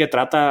 esta gente que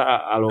trata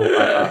a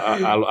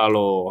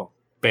los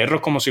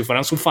perros como si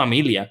fueran su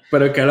familia.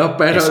 Pero es que los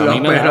perros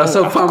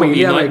son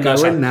familia, me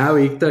cago en nada,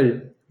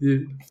 Víctor.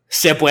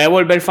 Se puede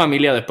volver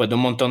familia después de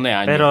un montón de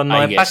años. Pero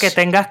no es para que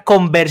tengas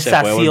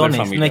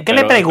conversaciones. No es que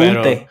le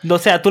preguntes. O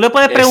sea, tú le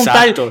puedes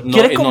preguntar, exacto,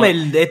 ¿quieres comer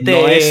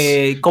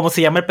cómo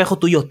se llama el pejo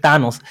tuyo?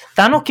 Thanos.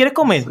 ¿Thanos quieres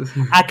comer?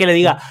 A que le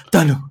diga,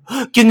 Thanos,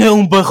 ¿quién es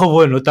un pejo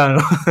bueno,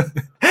 Thanos?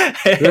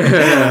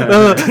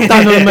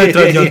 Thanos me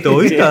extrañó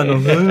hoy,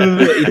 Thanos.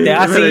 Y te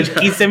hace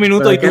 15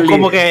 minutos y tú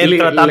como que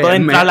tratando de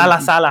entrar a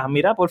la sala.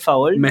 Mira, por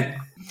favor.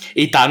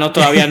 Y Thanos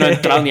todavía no ha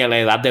entrado ni a la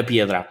edad de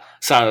piedra.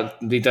 O sea,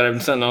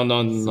 literalmente no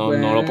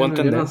lo puedo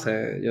entender. Yo no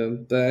sé, yo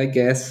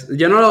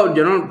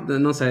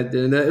no sé.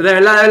 De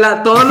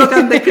verdad, todo lo que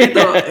han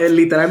descrito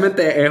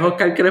literalmente es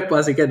Oscar Crespo,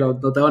 así que no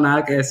tengo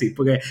nada que decir.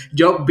 Porque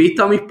yo he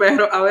visto a mis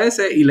perros a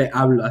veces y les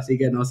hablo, así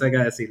que no sé qué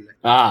decirles.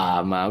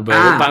 Para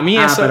mí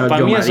eso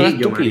es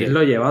estúpido.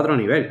 Lo lleva a otro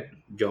nivel.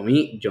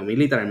 Yomi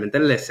literalmente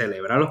le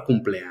celebra los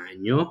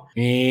cumpleaños.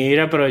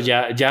 Mira, pero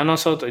ya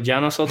nosotros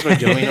Yomi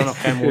no nos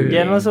cae muy bien.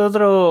 Ya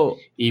nosotros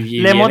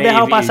le hemos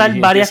dejado pasar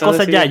varias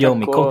cosas ya a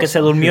Yomi. Con que se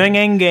durmió en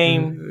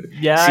Endgame.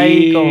 Ya sí,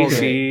 ahí como que...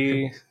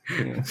 Sí.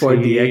 For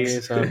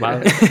DX.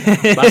 Va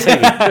a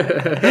seguir.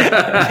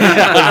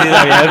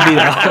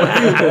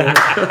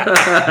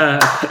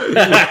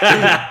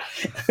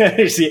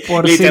 Sí,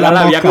 literal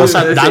había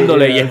cosas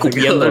dándole y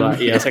escupiéndola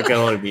y ya se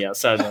quedó dormida. O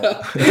sea, no.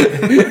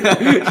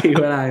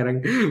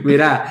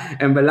 Mira,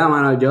 en verdad,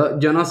 mano,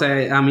 yo no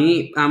sé.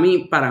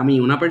 Para mí,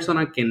 una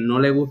persona que no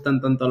le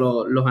gustan tanto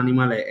los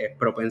animales es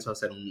propenso a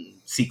ser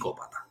un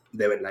psicópata.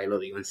 De verdad, y lo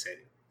digo en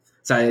serio.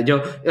 O sea,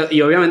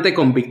 y obviamente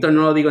con Víctor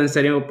no lo digo en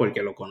serio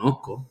porque lo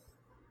conozco,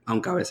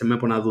 aunque a veces me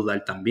pone a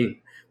dudar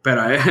también.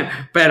 Pero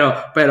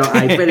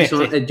hay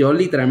personas, yo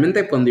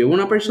literalmente cuando yo veo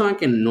una persona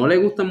que no le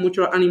gustan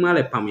mucho los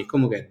animales, para mí es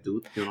como que,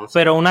 dude, yo no sé.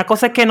 Pero una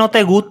cosa es que no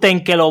te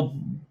gusten que los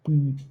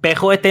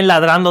pejos estén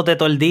ladrándote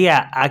todo el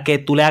día, a que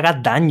tú le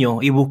hagas daño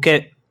y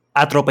busques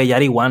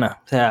atropellar iguanas.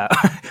 O sea,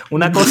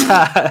 una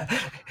cosa...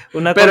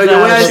 Pero yo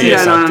voy a decir,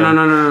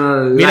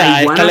 no. Mira,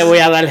 a esta le voy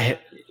a dar...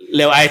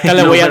 A esta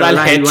le voy a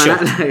dar headshot.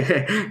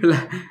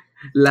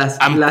 Las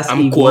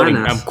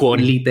iguanas,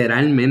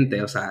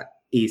 literalmente, o sea,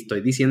 y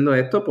estoy diciendo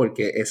esto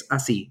porque es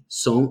así,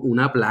 son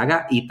una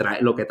plaga y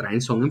lo que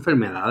traen son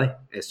enfermedades.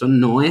 Eso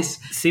no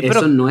es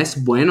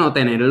bueno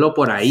tenerlo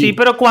por ahí. Sí,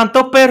 pero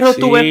 ¿cuántos perros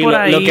tú ves por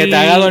ahí? Lo que te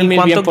haga dormir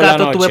bien por la noche. ¿Cuántos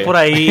gatos tú ves por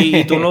ahí?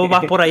 Y tú no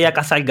vas por ahí a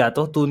cazar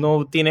gatos, tú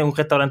no tienes un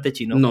restaurante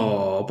chino.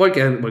 No,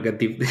 porque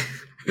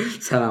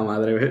o sea, la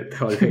madre,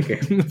 oye, que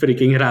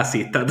freaking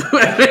racista.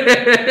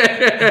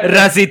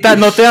 Racista,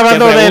 no estoy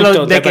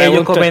hablando de que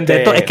ellos comen de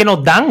esto, es que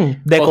nos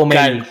dan de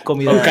comer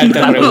comida.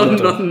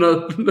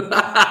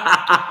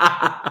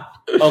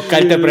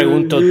 Oscar, te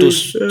pregunto,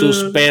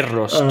 tus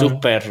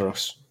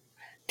perros,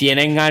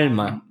 ¿tienen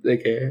alma? ¿De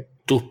qué?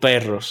 Tus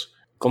perros.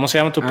 ¿Cómo se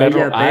llaman tus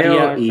perros?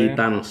 Arya y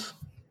Thanos.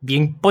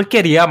 Bien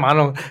porquería,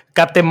 mano.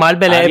 Captain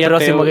Marvel es el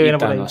próximo que viene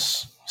por ahí.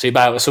 Sí,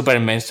 va super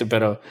mainstream,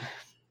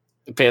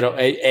 pero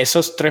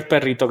esos 3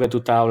 perritos que tú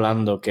estás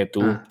hablando, que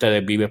tú te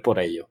desvives por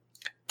ellos,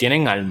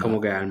 ¿tienen alma? Como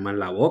que alma en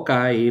la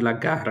boca y las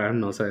garras,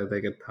 no sé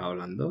de qué estás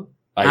hablando.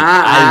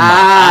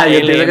 Alma. Yo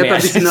entiendo que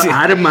estás diciendo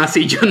armas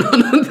y yo no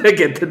sé de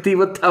qué este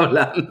tipo está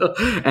hablando.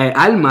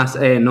 Almas,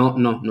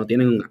 no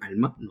tienen un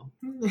alma, no.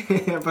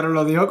 Pero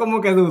lo dijo como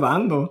que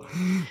dudando.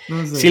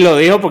 No sé. Sí, lo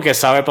dijo porque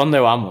sabe para dónde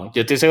vamos.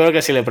 Yo estoy seguro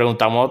que si le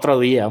preguntamos otro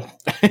día,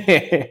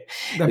 dice,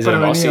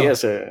 no, sí,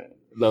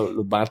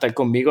 los van a estar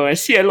conmigo en el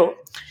cielo.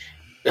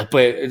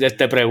 Después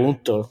te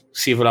pregunto,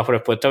 si la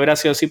respuesta hubiera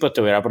sido sí, pues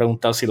te hubiera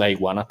preguntado si las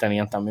iguanas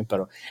tenían también,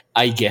 pero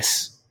I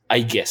guess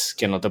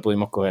que no te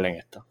pudimos coger en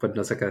esto. Pues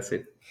no sé qué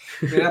decir.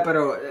 Mira,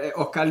 pero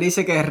Oscar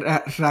dice que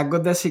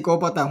rasgos de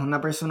psicópata es una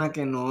persona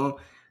que no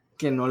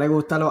le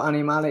gustan los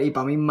animales, y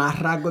para mí más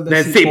rasgos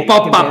de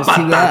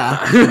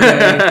psicópata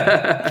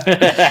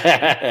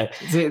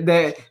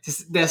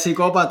de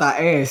psicópata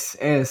es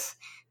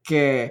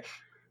que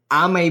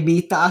ama y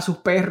vista a sus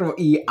perros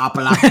y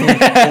aplasta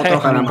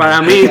otros animales.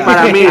 Para mí,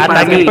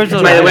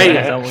 by the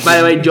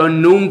way, yo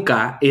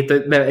nunca,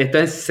 esto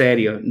es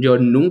serio, yo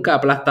nunca he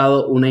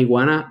aplastado una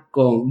iguana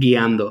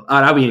guiando.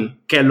 Ahora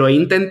bien, que lo he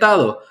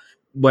intentado.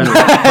 Bueno,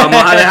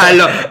 vamos a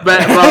dejarlo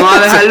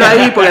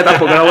ahí porque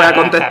tampoco lo voy a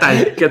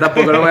contestar. Llega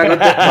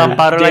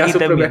a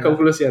sus propias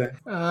conclusiones.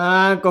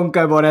 Con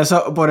que por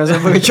eso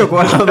fue que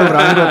chocó a los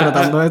Durango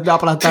tratando de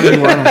aplastar la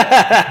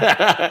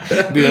iguana.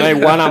 Vi una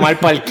iguana mal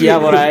parqueada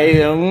por ahí.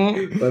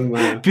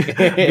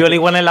 Vio la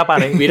iguana en la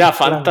pared. Mira,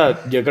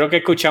 Fanta, yo creo que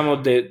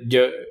escuchamos de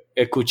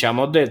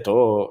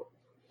todo.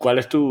 ¿Cuál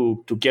es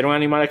 ¿tú quieres un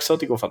animal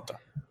exótico, Fanta?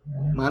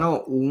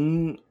 Mano,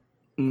 un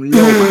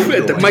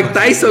leopardo. Mike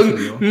Tyson.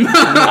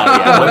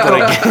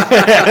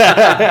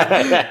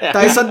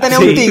 Tyson tenía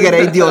un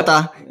tigre,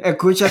 idiota.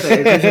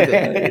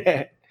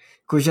 Escúchate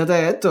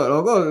esto,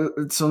 loco.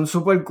 Son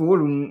super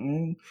cool.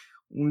 Un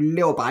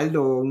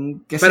leopardo.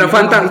 Pero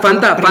Fanta,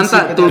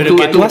 tú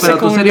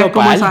serías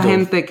como esa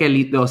gente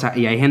que, o sea,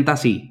 y hay gente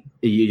así.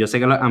 Y yo sé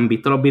que han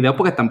visto los videos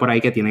porque están por ahí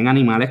que tienen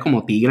animales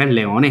como tigres,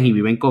 leones y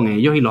viven con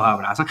ellos y los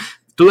abrazan.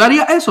 ¿Tú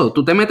darías eso?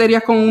 ¿Tú te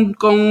meterías con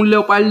un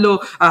leopardo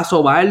a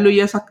sobarlo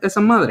y esas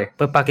madres?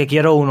 Pues ¿para qué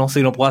quiero uno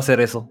si no puedo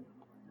hacer eso?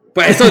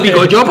 Pues eso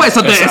digo yo, pues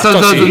eso es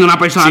de una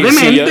persona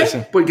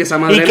demente. Porque esa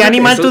madre. ¿Y qué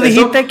animal tú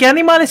dijiste? ¿Qué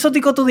animal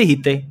exótico tú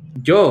dijiste?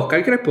 Yo,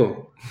 Oscar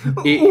Crespo.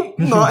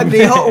 No,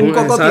 dijo un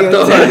cocotiel.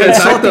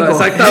 Exactamente.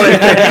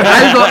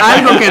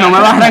 Algo que no me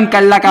va a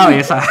arrancar la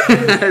cabeza.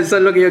 Eso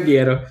es lo que yo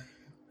quiero.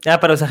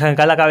 Pero se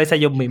arrancan la cabeza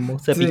ellos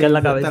mismos. Se pican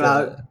la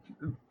cabeza.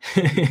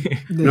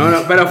 No,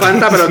 pero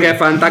que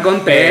Fanta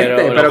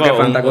conteste. Pero que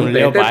Fanta conteste. Un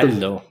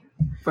leopardo.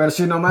 Pero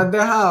si no me has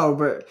dejado,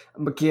 pues,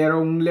 quiero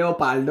un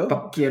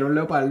leopardo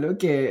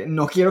que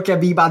no quiero que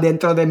viva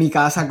dentro de mi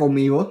casa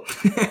conmigo.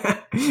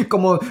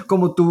 como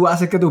tú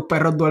haces que tus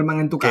perros duerman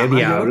en tu cama.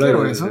 Yo no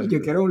quiero eso.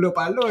 Yo quiero un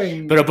leopardo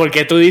en... Pero ¿por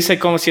qué tú dices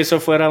como si eso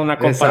fuera una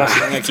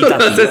comparación equitativa?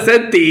 No hace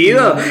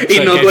sentido.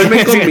 Y no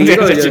duermen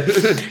conmigo.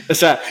 O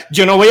sea,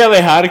 yo no voy a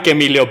dejar que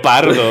mi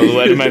leopardo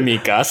duerma en mi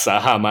casa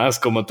jamás,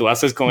 como tú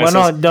haces con esos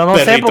perritos. Bueno, yo no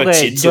sé,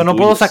 porque yo no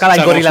puedo sacar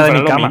al gorila de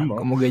mi cama.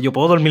 Como que yo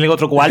puedo dormir en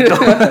otro cuarto.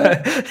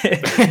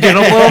 Yo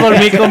no puedo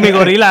dormir con mi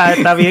gorila,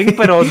 está bien,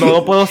 pero no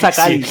lo puedo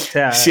sacar. Sí, o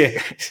sea, sí.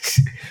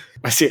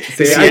 Si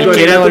él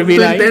quiere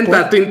dormir ahí,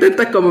 tú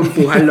intentas como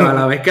empujarlo a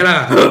la vez que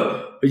ya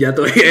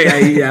estoy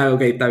ahí, ya,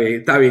 ok, está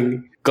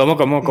bien. ¿Cómo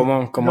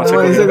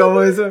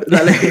eso?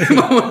 Dale,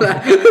 vamos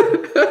a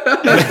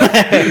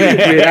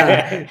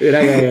Mira,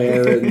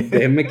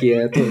 déjenme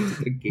quieto,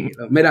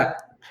 tranquilo. Mira.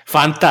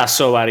 Fanta,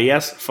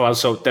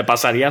 te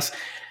pasarías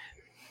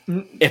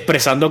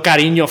expresando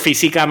cariño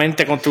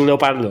físicamente con tu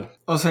leopardo.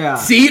 O sea...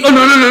 ¿Sí o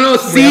no?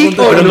 ¿Sí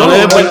o no? No le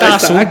des vuelta al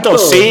asunto,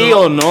 ¿sí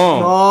o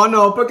no?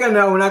 No, porque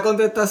no es una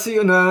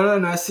contestación,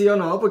 no es sí o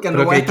no, porque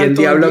no voy a estar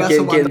todo el día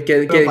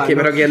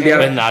pero ¿quién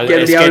diablo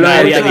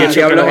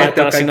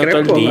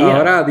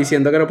ahora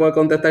diciendo que no puede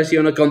contestar sí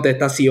o no?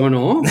 Contesta sí o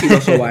no, si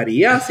lo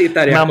sobaría, si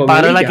estaría conmigo. Me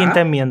amparo la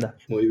quinta enmienda.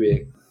 Muy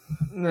bien.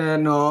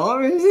 No,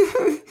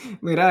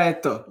 mira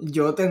esto.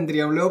 Yo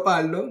tendría un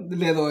leopardo,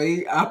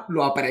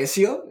 lo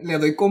aprecio, le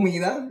doy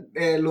comida,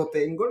 lo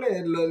tengo,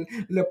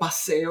 le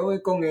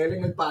paseo con él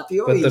en el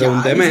patio. Pues tú eres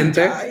un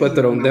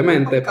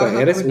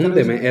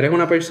demente, eres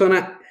una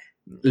persona.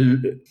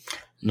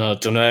 No,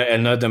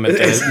 él no es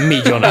demente, es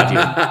millonario.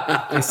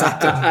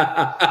 Exacto.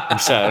 O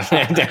sea,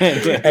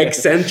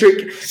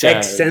 eccentric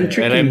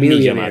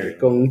millionaire,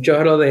 con un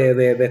chorro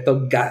de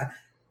estos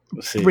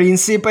Sí.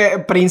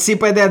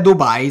 Príncipe de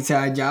Dubai, o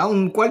sea, ya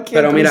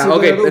cualquier. Pero mira,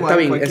 ok, está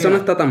bien, eso no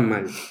está tan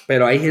mal.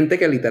 Pero hay gente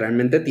que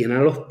literalmente tiene a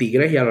los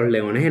tigres y a los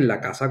leones en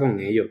la casa con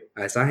ellos.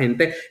 A esa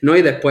gente, no,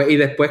 y después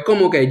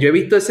como que yo he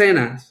visto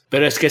escenas.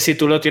 Pero es que si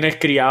tú lo tienes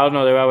criado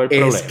no debe haber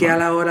problema. Es que a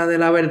la hora de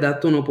la verdad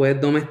tú no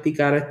puedes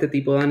domesticar a este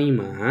tipo de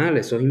animal,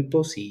 eso es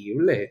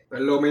imposible.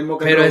 Es lo mismo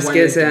que pero es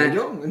que sea.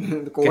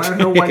 Coge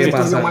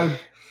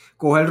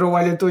el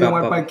Rottweiler tuyo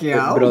mal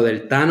parqueado.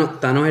 Brother,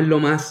 Thanos es lo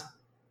más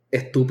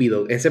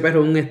estúpido. Ese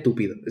perro es un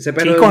estúpido. Ese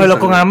perro cógelo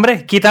con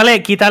hambre.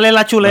 Quítale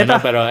la chuleta.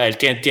 Bueno, pero él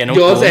tiene un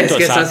punto. Yo sé, es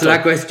que esa es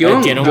la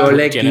cuestión. Yo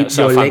le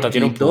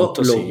quito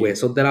los sí.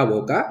 huesos de la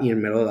boca y él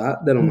me lo da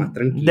de lo más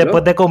tranquilo.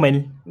 Después de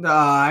comer.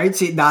 Ay,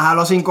 sí,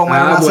 déjalo sin comer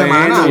una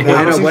semana.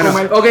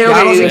 Ok.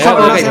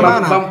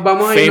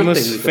 Vamos a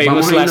irnos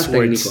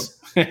técnicos.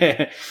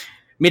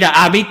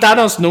 Mira, a mí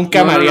Thanos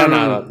nunca me haría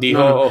nada,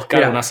 dijo Oscar.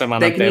 Mira, una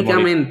semana antes de morir.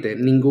 Técnicamente,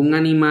 ningún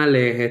animal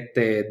es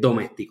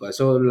doméstico.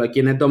 Eso,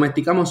 quienes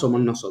domesticamos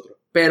somos nosotros.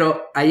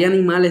 Pero hay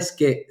animales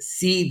que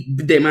sí,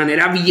 de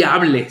manera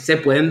viable, se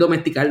pueden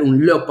domesticar.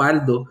 Un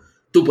leopardo,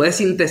 tú puedes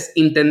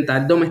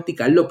intentar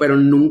domesticarlo, pero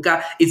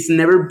nunca, it's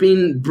never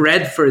been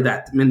bred for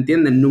that, ¿me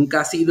entiendes?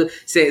 Nunca ha sido,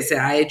 se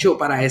ha hecho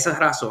para esas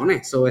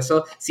razones.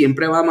 Eso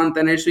siempre va a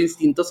mantener su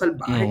instinto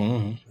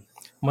salvaje.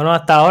 Bueno,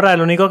 hasta ahora,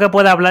 el único que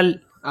puede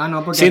hablar...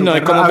 no, porque tu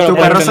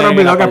perro se le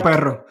olvidó que es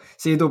perro.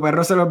 Sí, tu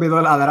perro se le olvidó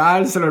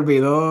ladrar, se le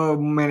olvidó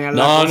menear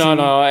la cosa.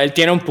 No, él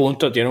tiene un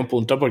punto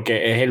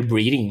porque es el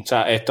breeding. O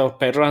sea, estos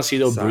perros han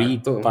sido breed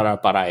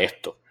para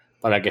esto,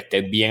 para que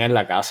estés bien en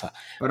la casa.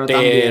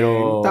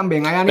 Pero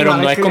también hay animales. Pero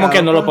no es como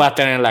que no lo puedas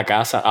tener en la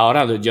casa.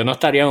 Ahora, yo no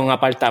estaría en un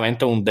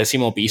apartamento en un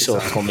 10º piso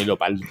con mi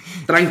leopardo.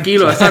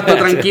 Tranquilo.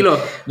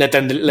 Le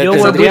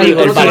tendría el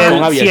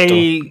balcón abierto.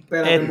 Si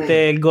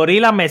el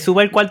gorila me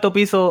sube el 4º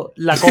piso,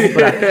 la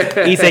compra,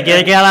 y se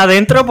quiere quedar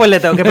adentro, pues le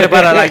tengo que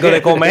preparar algo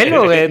de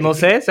comer, no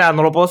sé, o sea,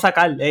 no lo puedo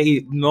sacar.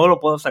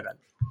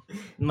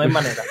 No hay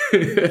manera.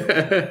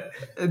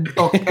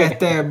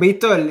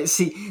 Víctor,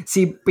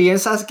 si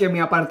piensas que mi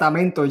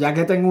apartamento, ya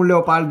que tengo un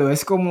leopardo,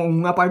 es como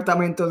un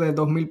apartamento de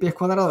 2,000 pies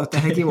cuadrados,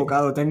 estás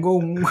equivocado. Tengo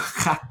un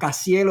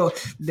rascacielos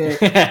de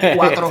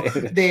 4...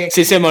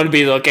 Sí, se me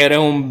olvidó que eres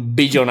un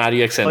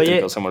billonario excéntrico.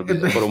 Oye, se me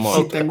olvidó por un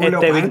momento.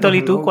 Víctor,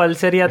 ¿y tú cuál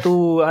sería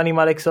tu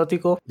animal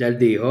exótico? Ya él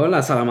dijo,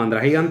 la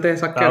salamandra gigante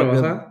esa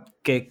asquerosa.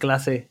 ¿Qué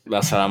clase?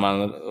 La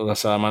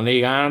salamandra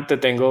gigante,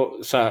 tengo...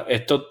 O sea,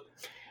 esto...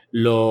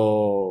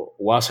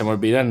 se me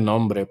olvida el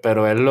nombre,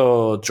 pero es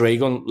los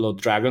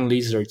Dragon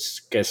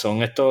Lizards, que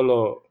son estos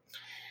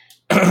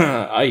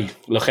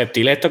los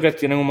reptiles estos que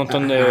tienen un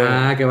montón de...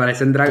 que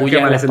parecen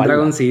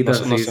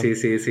dragoncitos. Sí.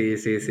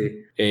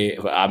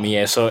 A mí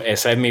esa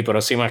es mi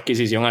próxima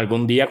adquisición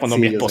algún día cuando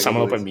mi esposa me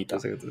lo permita.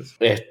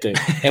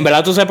 En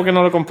verdad, ¿tú sabes por qué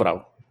no lo he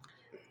comprado?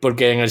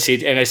 Porque en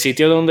el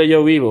sitio donde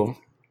yo vivo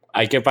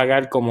hay que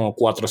pagar como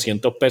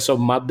 $400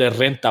 más de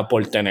renta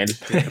por tener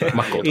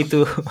mascotas. Y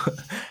tú,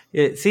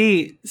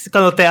 sí,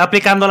 cuando te va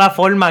aplicando la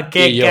forma,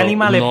 ¿qué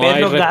animales?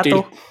 ¿Perros,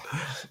 gatos?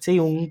 Sí,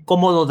 un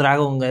cómodo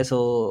dragón,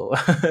 eso.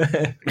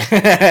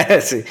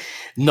 Sí.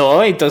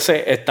 No,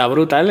 entonces está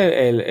brutal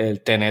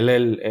el tener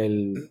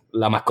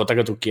la mascota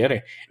que tú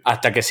quieres.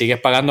 Hasta que sigues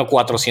pagando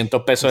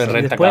 $400 de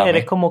renta después cada mes.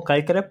 Eres como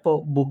Kyle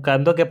Crespo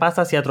buscando qué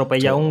pasa si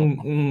atropella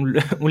un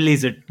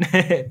lizard.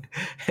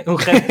 Un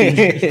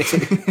reptil.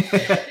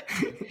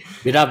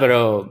 Mira,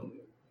 pero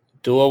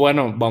estuvo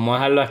bueno. Vamos a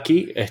dejarlo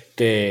aquí.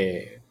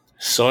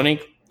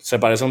 Sonic se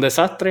parece a un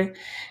desastre.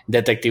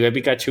 Detective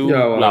Pikachu,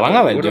 la van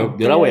a ver. Yo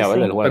la voy a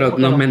ver el juego. Pero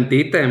nos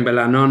mentiste, en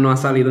verdad no ha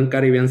salido en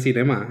Caribbean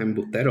Cinema,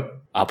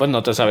 embustero. Pues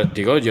no te sabes.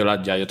 Digo, yo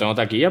tengo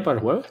taquilla para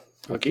el juego.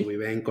 Aquí. Tú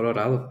vives en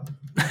Colorado.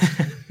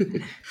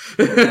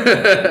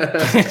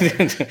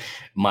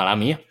 Mala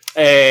mía.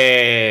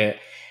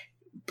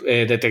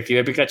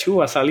 Detective Pikachu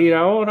va a salir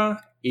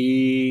ahora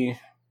y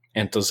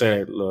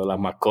entonces las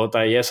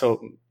mascotas y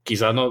eso,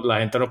 quizás la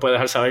gente no puede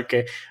dejar saber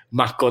qué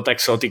mascota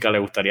exótica le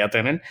gustaría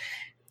tener.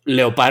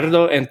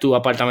 Leopardo en tu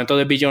apartamento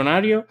de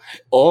billonario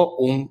o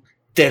un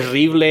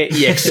terrible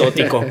y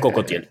exótico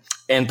cocotiel.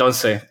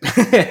 Entonces,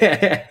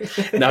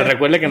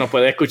 recuerde que nos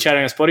puede escuchar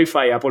en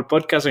Spotify, Apple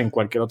Podcasts, en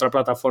cualquier otra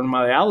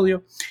plataforma de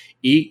audio.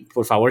 Y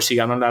por favor,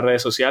 síganos en las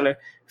redes sociales,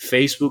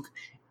 Facebook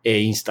e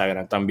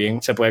Instagram.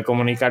 También se puede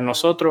comunicar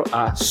nosotros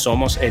a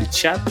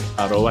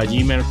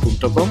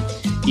somoselchat@gmail.com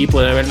y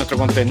puede ver nuestro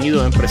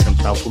contenido en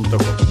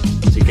presentado.com.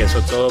 Así que eso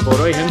es todo por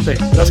hoy, gente.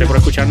 Gracias por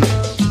escucharnos.